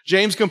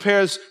 James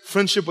compares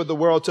friendship with the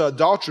world to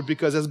adultery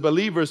because as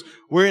believers,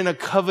 we're in a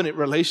covenant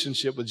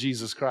relationship with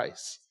Jesus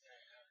Christ.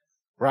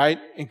 Right?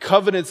 And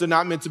covenants are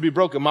not meant to be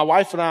broken. My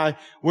wife and I,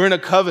 we're in a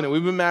covenant.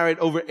 We've been married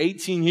over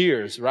 18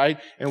 years, right?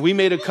 And we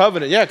made a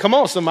covenant. Yeah, come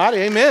on, somebody.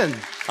 Amen.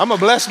 I'm a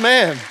blessed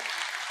man.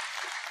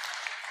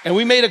 And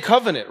we made a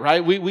covenant,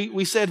 right?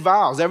 We said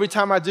vows every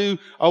time I do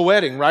a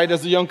wedding, right?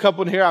 As a young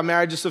couple in here, I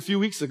married just a few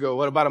weeks ago.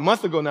 About a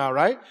month ago now,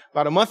 right?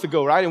 About a month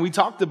ago, right? And we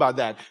talked about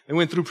that and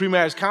went through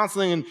pre-marriage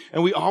counseling,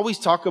 and we always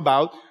talk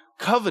about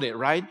covenant,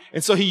 right?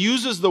 And so he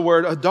uses the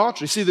word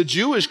adultery. See, the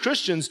Jewish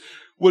Christians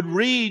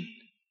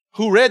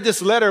who read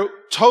this letter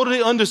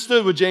totally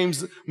understood what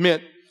James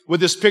meant with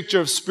this picture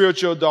of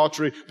spiritual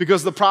adultery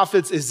because the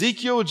prophets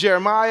Ezekiel,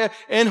 Jeremiah,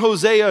 and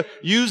Hosea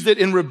used it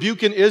in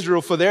rebuking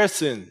Israel for their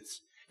sins.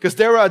 Because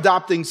they were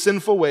adopting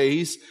sinful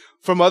ways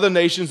from other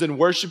nations and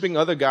worshiping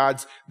other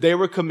gods. They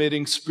were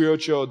committing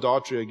spiritual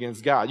adultery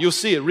against God. You'll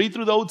see it. Read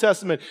through the Old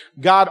Testament.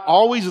 God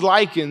always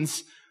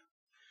likens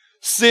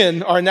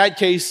sin, or in that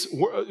case,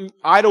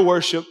 idol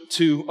worship,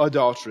 to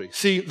adultery.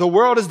 See, the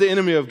world is the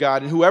enemy of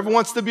God, and whoever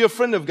wants to be a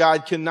friend of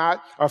God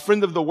a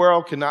friend of the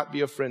world cannot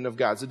be a friend of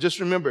God. So just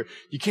remember,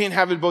 you can't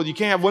have it both. You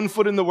can't have one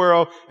foot in the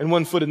world and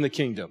one foot in the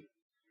kingdom.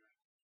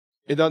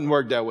 It doesn't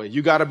work that way.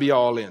 You got to be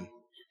all in.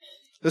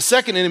 The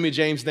second enemy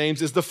James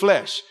names is the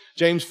flesh.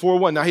 James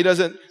 4:1. Now, he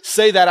doesn't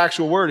say that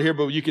actual word here,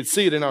 but you can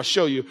see it, and I'll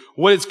show you.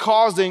 What is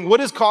causing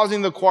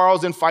the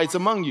quarrels and fights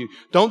among you?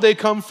 Don't they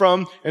come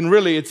from, and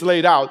really it's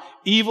laid out,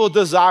 evil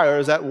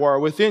desires at war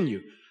within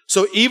you.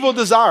 So evil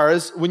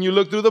desires, when you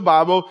look through the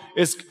Bible,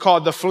 is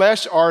called the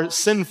flesh or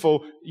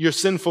your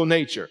sinful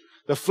nature.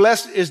 The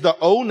flesh is the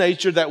old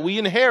nature that we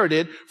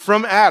inherited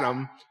from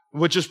Adam,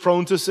 which is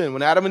prone to sin.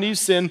 When Adam and Eve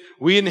sinned,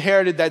 we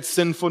inherited that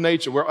sinful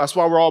nature. That's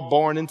why we're all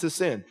born into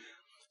sin.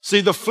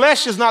 See, the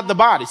flesh is not the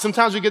body.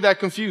 Sometimes we get that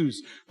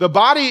confused. The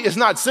body is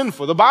not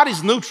sinful. The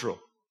body's neutral,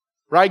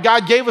 right?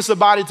 God gave us a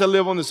body to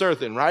live on this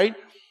earth in, right?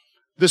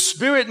 The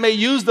spirit may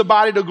use the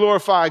body to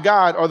glorify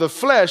God, or the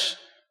flesh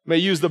may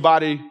use the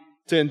body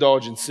to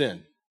indulge in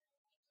sin.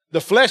 The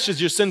flesh is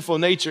your sinful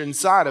nature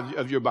inside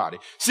of your body.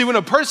 See, when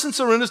a person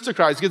surrenders to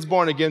Christ, gets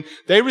born again,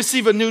 they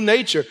receive a new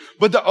nature,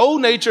 but the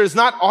old nature is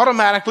not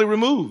automatically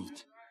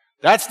removed.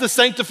 That's the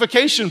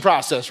sanctification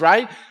process,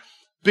 right?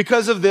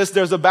 Because of this,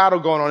 there's a battle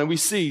going on, and we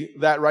see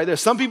that right there.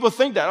 Some people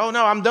think that, oh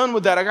no, I'm done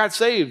with that. I got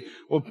saved.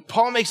 Well,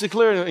 Paul makes it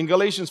clear in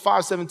Galatians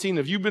 5:17.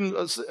 If you've been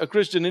a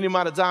Christian any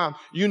amount of time,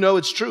 you know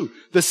it's true.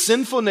 The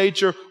sinful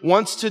nature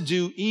wants to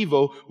do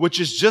evil, which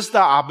is just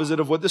the opposite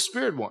of what the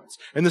Spirit wants.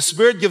 And the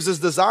Spirit gives us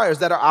desires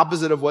that are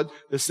opposite of what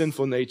the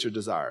sinful nature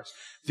desires.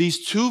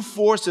 These two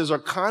forces are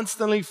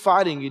constantly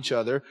fighting each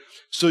other,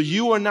 so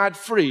you are not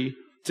free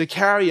to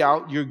carry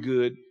out your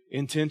good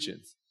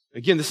intentions.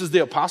 Again, this is the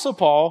Apostle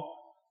Paul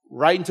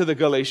writing to the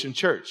Galatian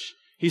church.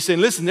 He's saying,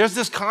 listen, there's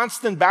this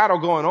constant battle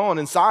going on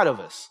inside of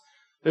us.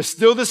 There's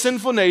still the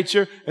sinful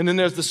nature, and then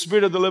there's the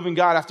Spirit of the living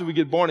God after we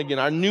get born again,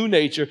 our new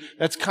nature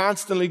that's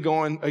constantly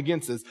going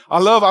against us. I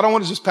don't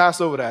want to just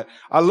pass over that.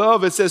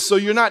 It says, so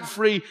you're not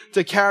free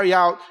to carry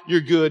out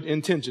your good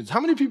intentions. How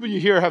many people you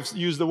hear have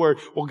used the word,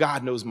 well,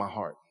 God knows my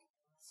heart.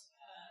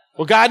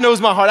 Well, God knows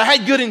my heart. I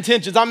had good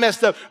intentions. I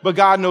messed up, but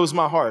God knows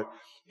my heart.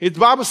 The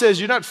Bible says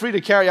you're not free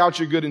to carry out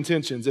your good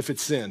intentions if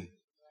it's sin.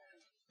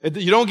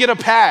 You don't get a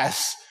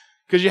pass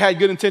because you had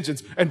good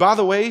intentions. And by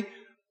the way,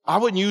 I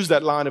wouldn't use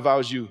that line if I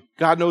was you.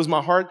 God knows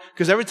my heart.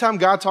 Because every time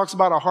God talks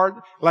about our heart,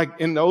 like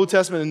in the Old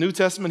Testament and New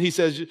Testament, he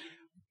says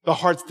the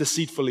heart's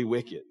deceitfully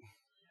wicked.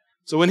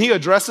 So when he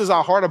addresses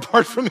our heart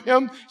apart from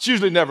him, it's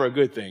usually never a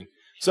good thing.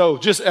 So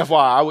just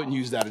FYI, I wouldn't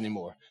use that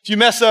anymore. If you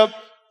mess up,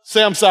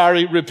 say I'm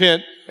sorry,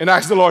 repent, and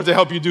ask the Lord to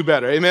help you do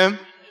better. Amen?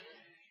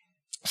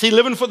 See,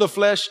 living for the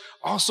flesh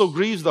also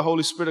grieves the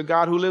Holy Spirit of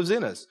God who lives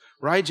in us,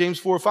 right? James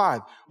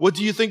 4:5. What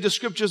do you think the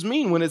scriptures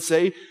mean when it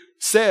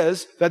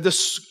says that the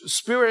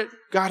Spirit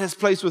God has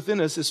placed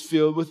within us is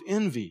filled with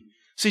envy?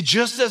 See,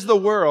 just as the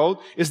world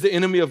is the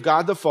enemy of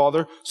God the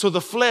Father, so the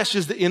flesh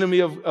is the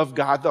enemy of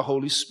God the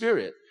Holy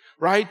Spirit.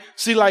 Right?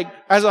 See, like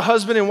as a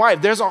husband and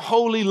wife, there's a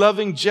holy,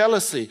 loving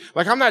jealousy.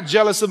 Like I'm not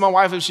jealous of my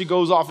wife if she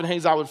goes off and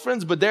hangs out with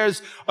friends, but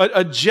there's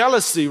a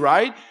jealousy,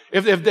 right?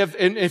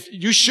 If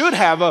you should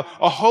have a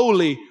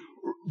holy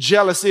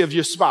jealousy of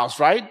your spouse,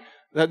 right?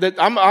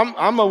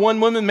 I'm a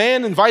one-woman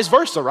man and vice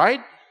versa,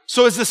 right?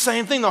 So it's the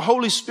same thing. The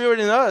Holy Spirit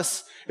in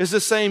us is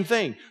the same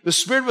thing. The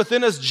Spirit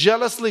within us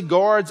jealously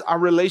guards our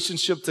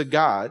relationship to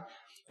God,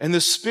 and the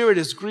Spirit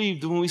is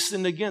grieved when we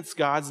sin against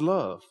God's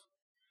love.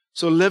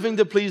 So living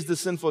to please the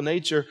sinful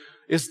nature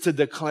is to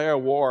declare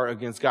war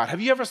against God. Have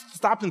you ever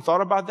stopped and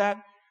thought about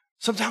that?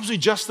 Sometimes we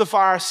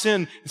justify our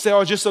sin and say, oh,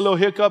 it's just a little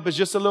hiccup, it's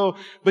just a little.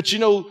 But you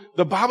know,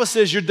 the Bible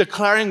says you're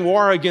declaring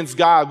war against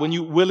God when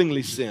you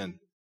willingly sin.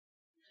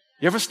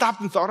 You ever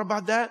stopped and thought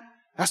about that?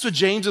 That's what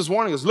James is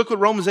warning us. Look what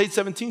Romans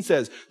 8:17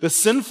 says. The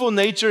sinful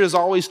nature is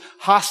always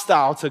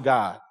hostile to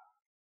God.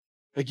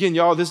 Again,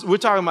 y'all, we're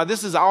talking about,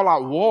 this is all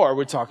out war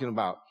we're talking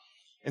about.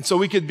 And so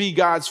we could be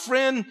God's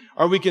friend,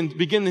 or we can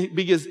begin to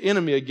be his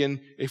enemy again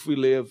if we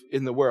live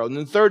in the world. And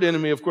the third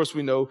enemy, of course,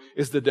 we know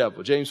is the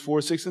devil. James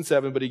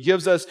 4:6-7. But he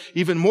gives us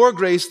even more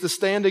grace to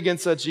stand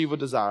against such evil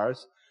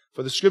desires.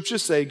 For the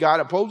scriptures say, God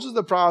opposes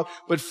the proud,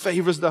 but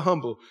favors the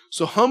humble.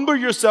 So humble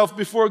yourself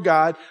before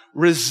God,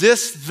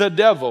 resist the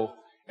devil,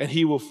 and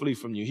he will flee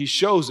from you. He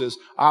shows us,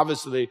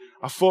 obviously,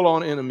 a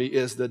full-on enemy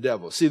is the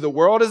devil. See, the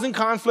world is in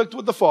conflict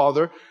with the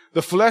Father.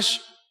 The flesh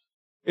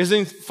is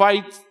in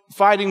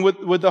fighting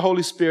with the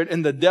Holy Spirit,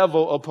 and the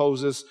devil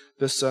opposes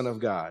the Son of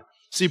God.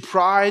 See,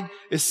 pride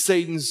is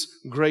Satan's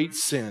great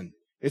sin.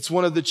 It's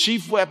one of the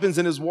chief weapons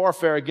in his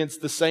warfare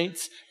against the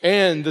saints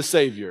and the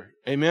Savior.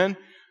 Amen?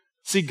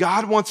 See,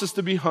 God wants us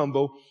to be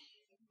humble,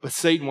 but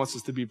Satan wants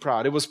us to be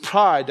proud. It was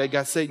pride that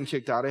got Satan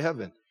kicked out of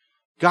heaven.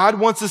 God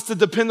wants us to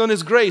depend on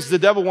his grace. The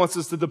devil wants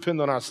us to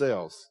depend on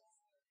ourselves.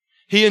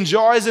 He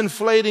enjoys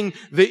inflating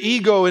the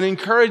ego and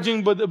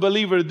encouraging the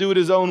believer to do it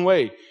his own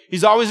way.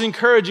 He's always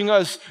encouraging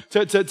us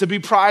to be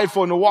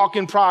prideful and to walk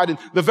in pride. And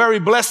the very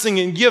blessing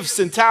and gifts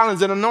and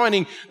talents and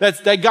anointing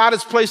that God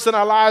has placed in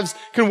our lives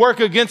can work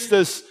against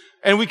us,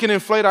 and we can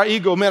inflate our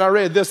ego. Man, I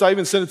read this. I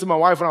even sent it to my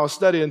wife when I was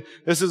studying.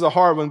 This is a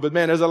hard one, but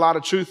man, there's a lot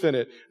of truth in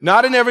it.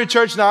 Not in every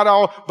church, not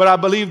all, but I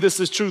believe this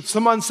is truth.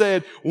 Someone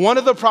said, one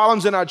of the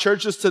problems in our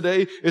churches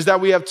today is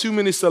that we have too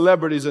many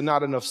celebrities and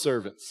not enough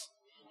servants.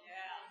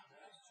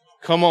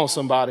 Come on,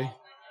 somebody.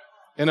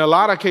 In a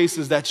lot of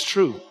cases, that's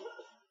true.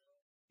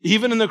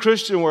 Even in the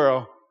Christian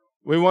world,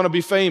 we want to be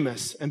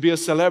famous and be a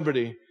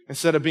celebrity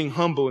instead of being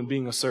humble and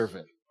being a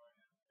servant.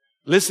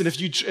 Listen,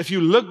 if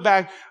you look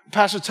back,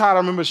 Pastor Todd, I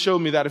remember showed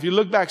me that. If you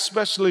look back,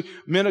 especially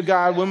men of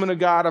God, women of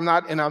God,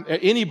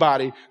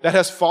 anybody that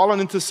has fallen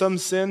into some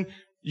sin,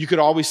 you could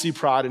always see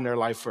pride in their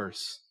life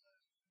first.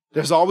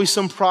 There's always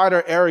some pride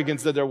or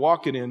arrogance that they're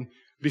walking in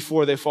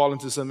before they fall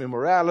into some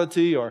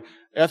immorality or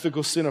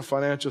ethical sin or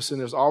financial sin.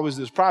 There's always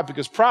this pride,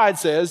 because pride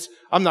says,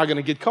 I'm not going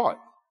to get caught.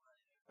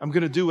 I'm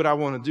going to do what I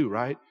want to do,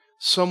 right?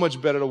 So much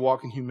better to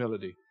walk in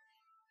humility.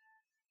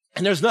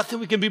 And there's nothing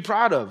we can be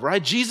proud of,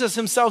 right? Jesus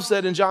himself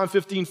said in John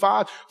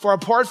 15:5, for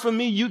apart from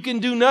me, you can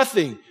do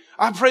nothing.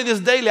 I pray this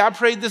daily. I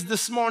prayed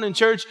this morning,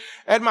 church,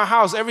 at my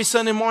house every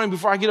Sunday morning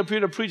before I get up here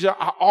to preach.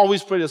 I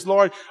always pray this,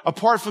 Lord,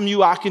 apart from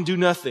you, I can do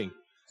nothing.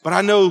 But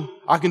I know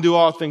I can do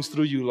all things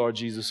through you, Lord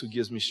Jesus, who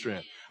gives me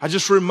strength. I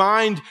just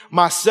remind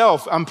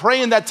myself. I'm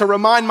praying that to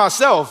remind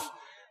myself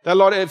that,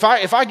 Lord, if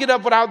I get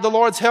up without the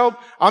Lord's help,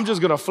 I'm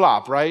just going to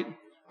flop, right?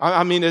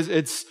 I mean,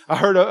 I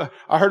heard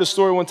a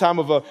story one time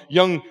of a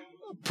young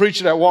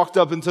preacher that walked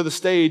up into the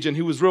stage, and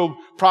he was real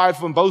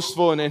prideful and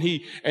boastful, and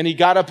he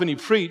got up and he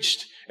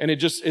preached, and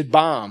it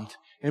bombed.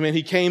 And then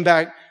he came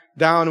back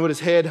down with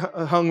his head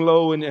hung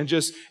low, and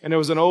there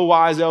was an old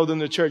wise elder in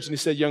the church, and he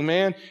said, young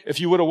man, if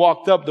you would have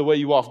walked up the way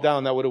you walked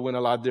down, that would have went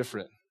a lot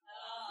different.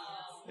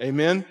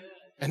 Amen.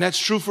 And that's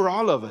true for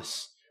all of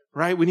us,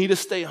 right? We need to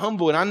stay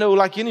humble. And I know,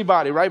 like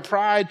anybody, right?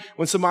 Pride,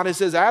 when somebody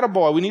says,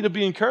 attaboy, we need to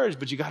be encouraged,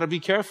 but you got to be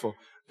careful.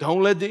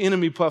 Don't let the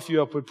enemy puff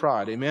you up with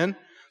pride. Amen.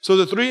 So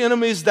the three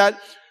enemies that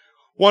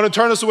want to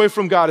turn us away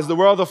from God is the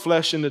world, the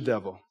flesh, and the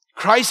devil.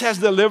 Christ has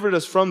delivered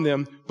us from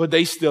them, but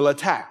they still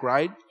attack,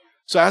 right?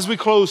 So as we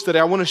close today,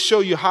 I want to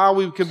show you how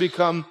we can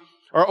become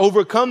or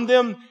overcome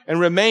them and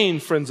remain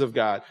friends of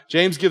God.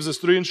 James gives us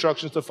three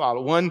instructions to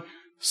follow. One,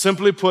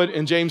 simply put,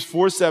 in James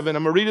 4:7,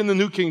 I'm going to read in the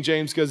New King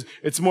James because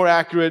it's more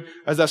accurate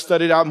as I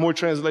studied out more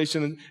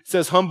translation. It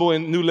says humble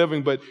in New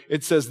Living, but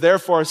it says,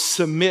 therefore,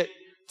 submit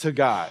to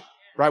God.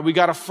 right? We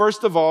got to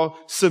first of all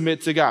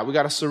submit to God. We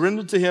got to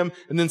surrender to him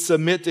and then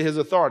submit to his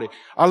authority.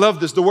 I love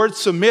this. The word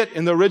submit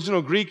in the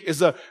original Greek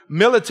is a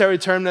military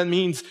term that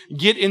means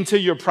get into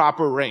your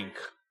proper rank.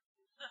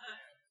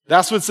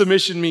 That's what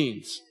submission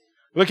means.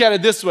 Look at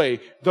it this way.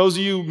 Those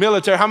of you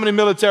military, how many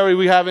military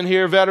we have in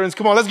here, veterans?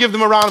 Come on, let's give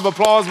them a round of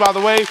applause, by the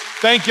way.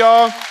 Thank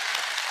y'all.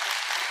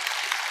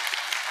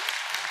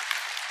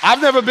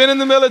 I've never been in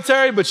the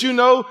military, but you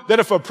know that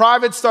if a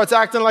private starts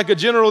acting like a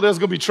general, there's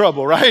going to be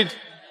trouble, right?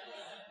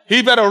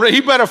 He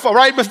better fall,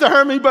 right, Mr.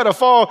 Herman? He better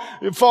fall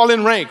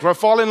in rank, or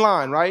fall in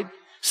line, right?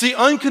 See,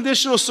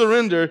 unconditional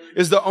surrender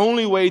is the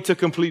only way to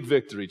complete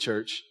victory,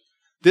 church.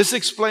 This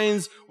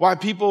explains why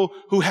people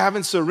who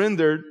haven't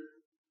surrendered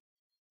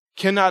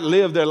cannot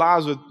live their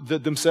lives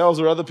with themselves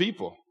or other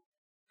people,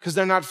 because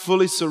they're not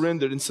fully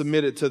surrendered and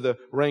submitted to the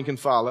rank and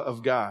file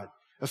of God.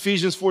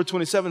 Ephesians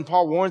 4:27,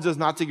 Paul warns us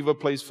not to give a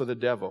place for the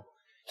devil.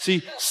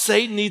 See,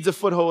 Satan needs a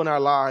foothold in our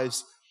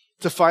lives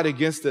to fight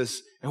against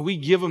us, and we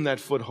give him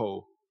that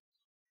foothold.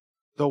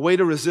 The way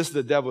to resist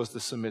the devil is to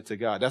submit to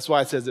God. That's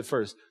why it says it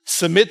first.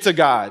 Submit to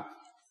God,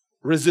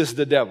 resist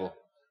the devil.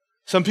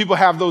 Some people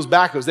have those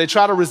backwards. They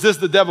try to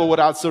resist the devil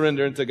without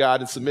surrendering to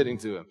God and submitting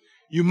to him.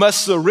 You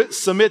must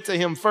submit to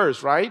him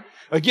first, right?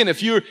 Again,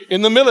 if you're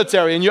in the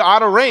military and you're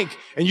out of rank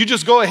and you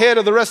just go ahead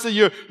of the rest of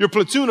your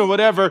platoon or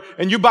whatever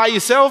and you're by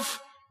yourself,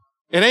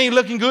 it ain't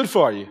looking good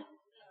for you.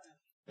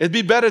 It'd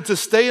be better to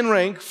stay in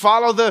rank,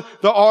 follow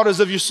the orders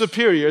of your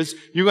superiors.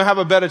 You're going to have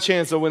a better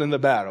chance of winning the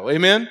battle.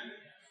 Amen?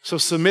 So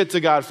submit to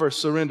God first,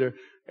 surrender,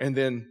 and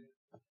then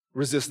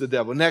resist the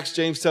devil. Next,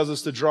 James tells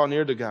us to draw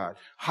near to God.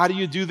 How do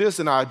you do this?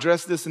 And I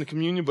address this in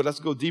communion, but let's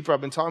go deeper.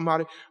 I've been talking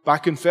about it by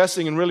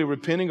confessing and really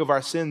repenting of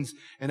our sins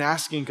and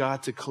asking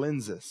God to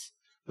cleanse us.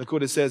 Look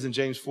what it says in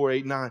James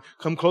 4:8-9.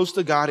 Come close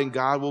to God and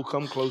God will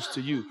come close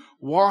to you.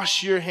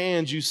 Wash your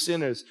hands, you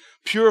sinners.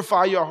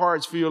 Purify your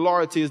hearts, for your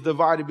loyalty is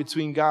divided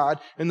between God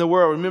and the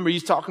world. Remember,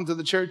 he's talking to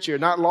the church here,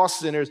 not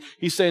lost sinners.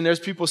 He's saying there's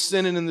people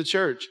sinning in the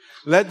church.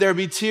 Let there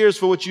be tears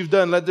for what you've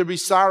done. Let there be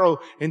sorrow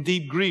and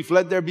deep grief.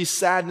 Let there be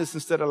sadness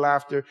instead of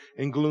laughter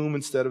and gloom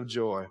instead of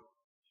joy.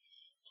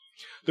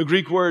 The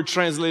Greek word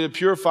translated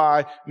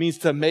purify means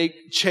to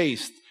make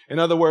chaste. In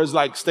other words,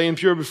 like staying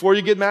pure before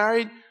you get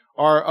married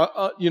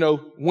or,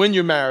 when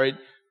you're married,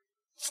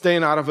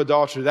 staying out of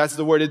adultery. That's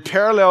the word. It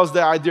parallels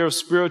the idea of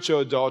spiritual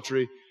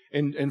adultery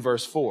in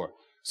verse 4.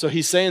 So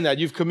he's saying that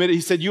you've committed,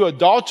 he said, you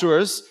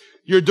adulterers,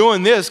 you're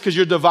doing this because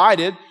you're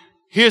divided.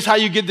 Here's how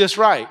you get this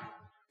right.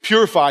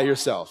 Purify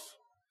yourself.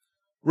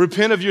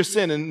 Repent of your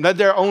sin and let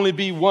there only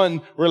be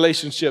one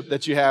relationship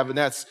that you have, and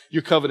that's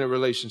your covenant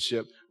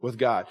relationship with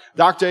God.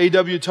 Dr.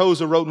 A.W.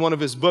 Tozer wrote in one of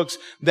his books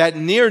that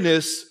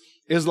nearness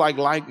is like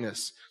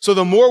likeness. So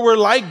the more we're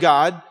like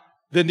God,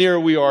 the nearer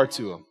we are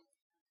to him.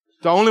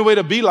 The only way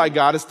to be like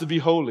God is to be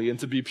holy and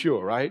to be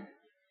pure, right?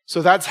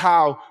 So that's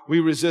how we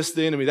resist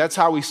the enemy. That's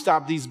how we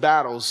stop these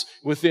battles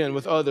within,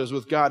 with others,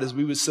 with God, is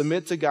we would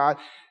submit to God,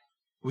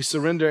 we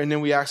surrender, and then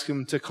we ask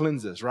him to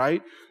cleanse us,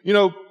 right?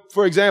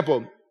 For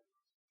example,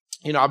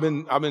 I've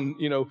been,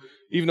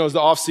 even though it's the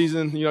off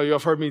season,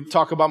 you've heard me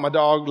talk about my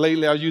dog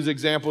lately. I've used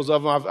examples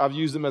of them. I've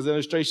used them as an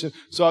illustration.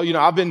 So,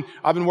 I've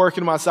been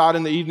working him outside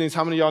in the evenings.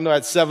 How many of y'all know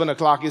at 7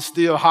 o'clock it's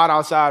still hot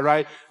outside,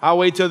 right? I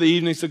wait till the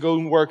evenings to go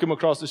and work him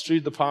across the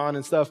street, the pond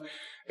and stuff.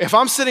 If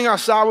I'm sitting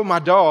outside with my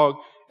dog,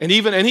 and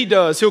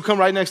he'll come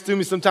right next to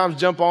me, sometimes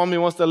jump on me,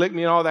 wants to lick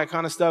me and all that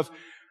kind of stuff.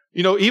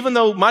 Even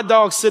though my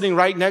dog's sitting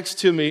right next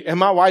to me and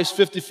my wife's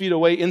 50 feet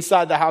away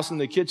inside the house in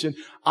the kitchen,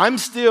 I'm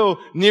still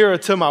nearer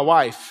to my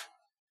wife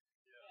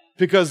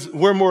because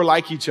we're more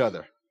like each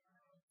other.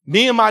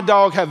 Me and my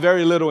dog have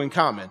very little in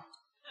common,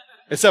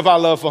 except our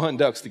love for hunting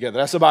ducks together.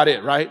 That's about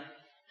it, right?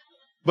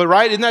 But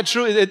right, isn't that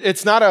true?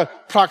 It's not a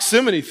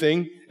proximity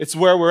thing. It's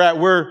where we're at.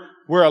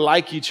 We're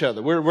alike each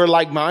other. We're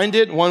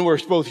like-minded. One, we're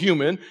both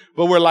human,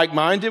 but we're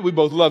like-minded. We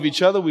both love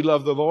each other. We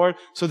love the Lord.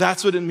 So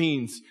that's what it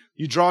means.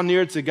 You draw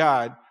near to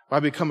God by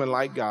becoming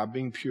like God,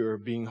 being pure,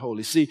 being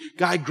holy. See,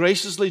 God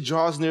graciously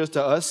draws near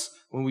to us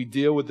when we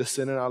deal with the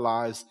sin in our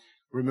lives.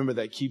 Remember,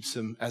 that keeps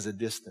him as a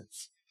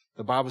distance.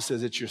 The Bible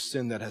says it's your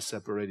sin that has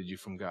separated you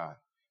from God.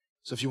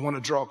 So if you want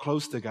to draw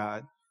close to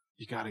God,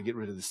 you got to get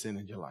rid of the sin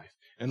in your life.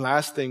 And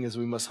last thing is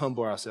we must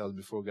humble ourselves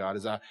before God.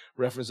 As I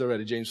referenced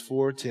already, James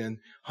 4:10,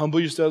 humble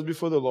yourselves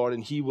before the Lord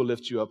and he will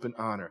lift you up in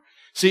honor.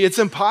 See, it's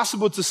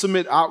impossible to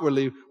submit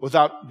outwardly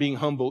without being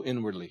humble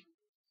inwardly.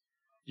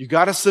 You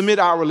got to submit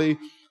outwardly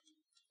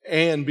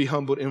and be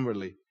humbled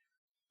inwardly.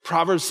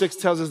 Proverbs 6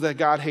 tells us that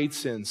God hates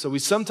sin. So we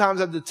sometimes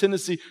have the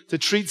tendency to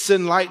treat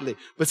sin lightly.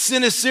 But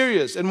sin is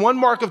serious. And one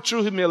mark of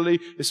true humility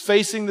is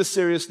facing the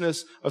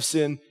seriousness of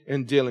sin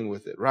and dealing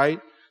with it,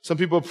 right? Some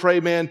people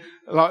pray, man,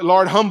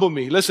 Lord, humble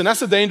me. Listen,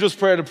 that's a dangerous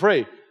prayer to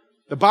pray.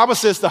 The Bible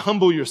says to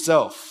humble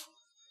yourself.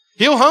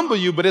 He'll humble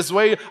you, but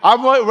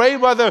I'd way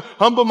rather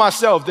humble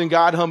myself than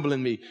God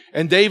humbling me.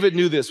 And David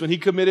knew this when he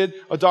committed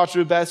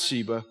adultery with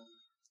Bathsheba.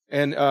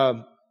 And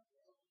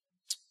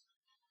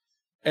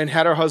and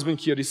had her husband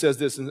killed. He says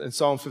this in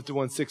Psalm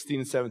 51, 16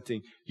 and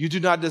 17. You do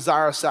not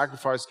desire a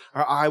sacrifice,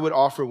 or I would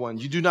offer one.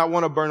 You do not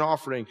want a burnt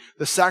offering.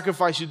 The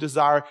sacrifice you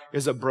desire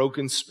is a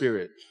broken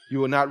spirit. You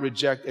will not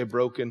reject a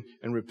broken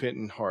and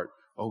repentant heart,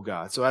 oh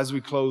God. So as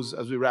we close,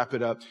 as we wrap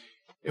it up,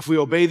 if we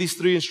obey these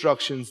 3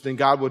 instructions, then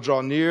God will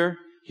draw near,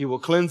 He will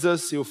cleanse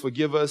us, He will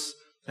forgive us,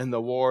 and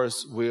the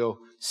wars will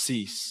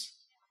cease.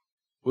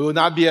 We will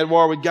not be at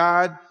war with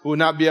God. We will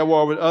not be at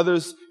war with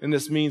others. And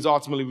this means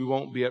ultimately we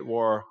won't be at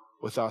war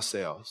with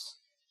ourselves.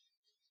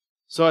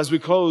 So as we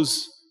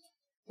close,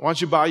 why don't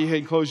you bow your head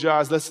and close your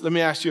eyes? Let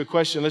me ask you a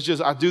question.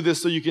 I do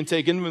this so you can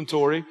take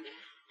inventory.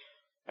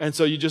 And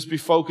so you just be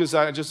focused.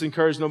 I just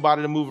encourage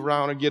nobody to move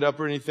around or get up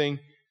or anything.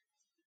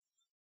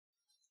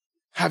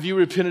 Have you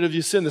repented of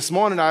your sin? This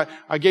morning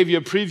I gave you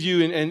a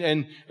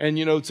preview and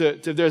you know,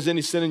 to if there's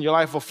any sin in your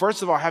life. Well,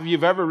 first of all, have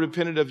you ever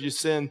repented of your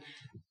sin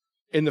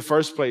in the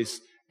first place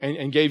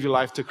and gave your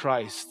life to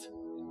Christ?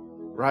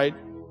 Right?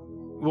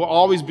 We'll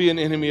always be an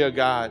enemy of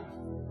God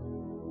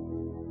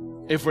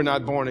if we're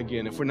not born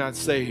again, if we're not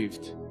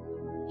saved.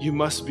 You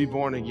must be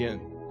born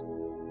again.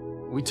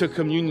 We took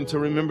communion to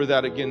remember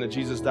that again, that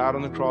Jesus died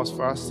on the cross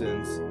for our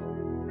sins.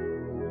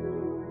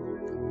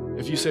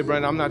 If you say,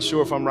 Brandon, I'm not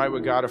sure if I'm right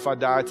with God, if I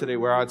died today,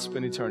 where I'd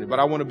spend eternity, but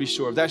I want to be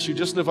sure. If that's you,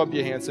 just lift up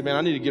your hand and say, man,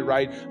 I need to get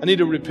right. I need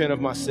to repent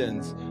of my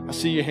sins. I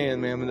see your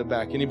hand, ma'am, in the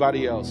back.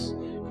 Anybody else?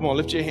 Come on,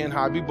 lift your hand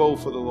high. Be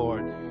bold for the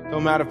Lord.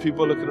 Don't matter if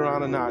people are looking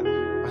around or not.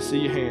 I see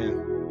your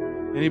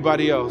hand.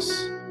 Anybody else?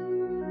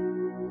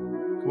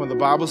 Come on, the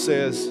Bible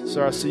says,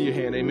 sir, I see your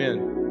hand.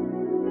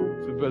 Amen.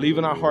 If we believe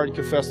in our heart and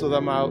confess with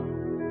our mouth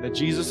that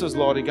Jesus is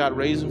Lord and God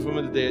raised him from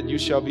the dead, you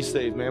shall be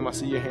saved. Ma'am, I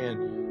see your hand.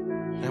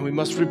 And we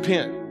must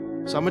repent.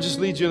 So I'm going to just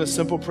lead you in a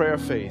simple prayer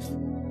of faith.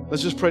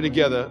 Let's just pray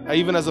together,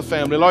 even as a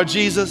family. Lord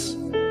Jesus,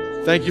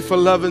 thank you for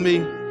loving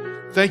me.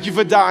 Thank you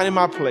for dying in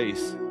my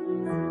place.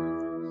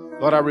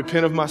 Lord, I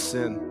repent of my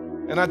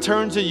sin. And I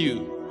turn to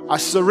you. I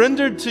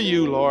surrender to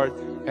you, Lord,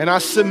 and I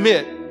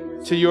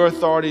submit to your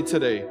authority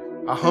today.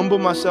 I humble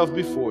myself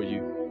before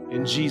you.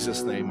 In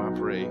Jesus' name I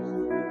pray.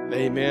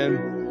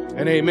 Amen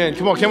and amen.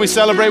 Come on, can we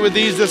celebrate with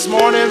these this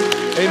morning?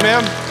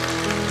 Amen.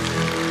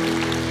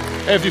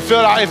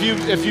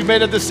 If you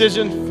made a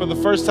decision for the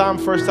first time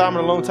in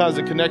a long time,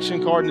 there's a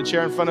connection card in the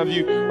chair in front of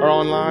you or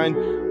online.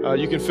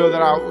 You can fill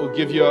that out. We'll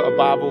give you a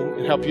Bible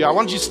and help you out.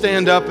 Why don't you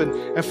stand up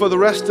and for the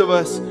rest of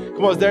us,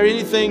 come on, is there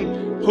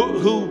anything,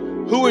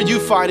 who are you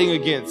fighting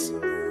against?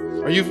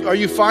 Are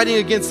you fighting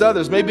against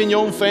others? Maybe in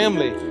your own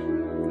family,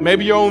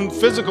 maybe your own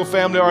physical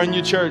family or in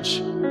your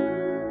church.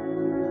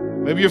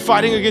 Maybe you're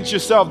fighting against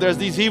yourself. There's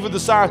these evil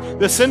desires,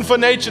 the sinful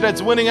nature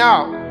that's winning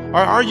out. Or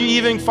are you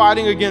even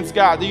fighting against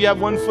God? Do you have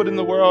one foot in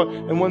the world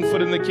and one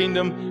foot in the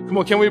kingdom? Come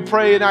on, can we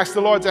pray and ask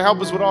the Lord to help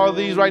us with all of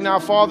these right now?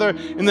 Father,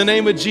 in the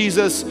name of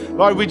Jesus,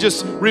 Lord, we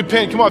just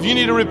repent. Come on, if you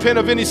need to repent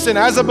of any sin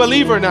as a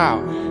believer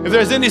now, if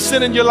there's any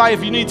sin in your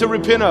life you need to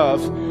repent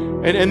of,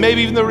 and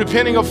maybe even the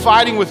repenting of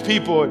fighting with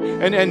people.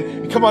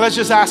 And come on, let's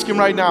just ask him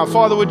right now.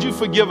 Father, would you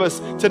forgive us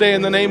today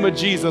in the name of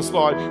Jesus,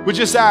 Lord? We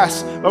just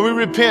ask, Lord, we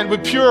repent, we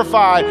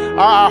purify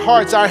our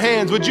hearts, our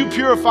hands. Would you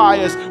purify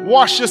us,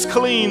 wash us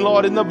clean,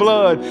 Lord, in the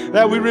blood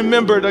that we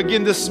remembered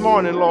again this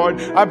morning, Lord.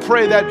 I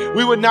pray that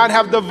we would not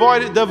have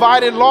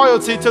divided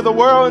loyalty to the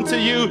world and to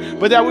you,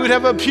 but that we would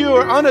have a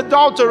pure,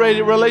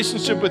 unadulterated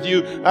relationship with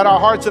you, that our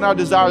hearts and our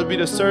desires be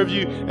to serve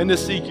you and to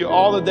seek you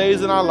all the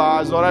days in our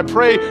lives. Lord, I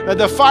pray that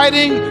the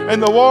fighting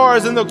and the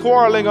wars and the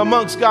quarreling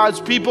amongst God's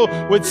people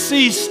would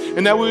cease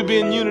and that we would be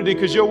in unity,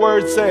 because your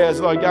word says,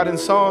 Lord God, in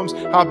Psalms,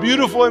 how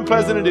beautiful and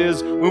pleasant it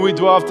is when we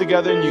dwell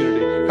together in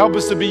unity. Help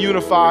us to be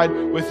unified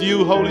with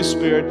you, Holy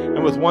Spirit,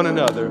 and with one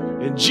another.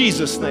 In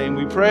Jesus' name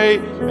we pray.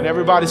 And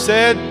everybody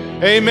said,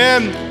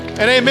 amen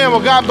and amen.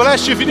 Well, God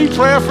bless you. If you need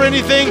prayer for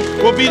anything,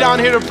 we'll be down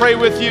here to pray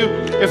with you.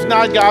 If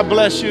not, God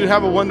bless you.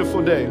 Have a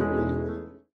wonderful day.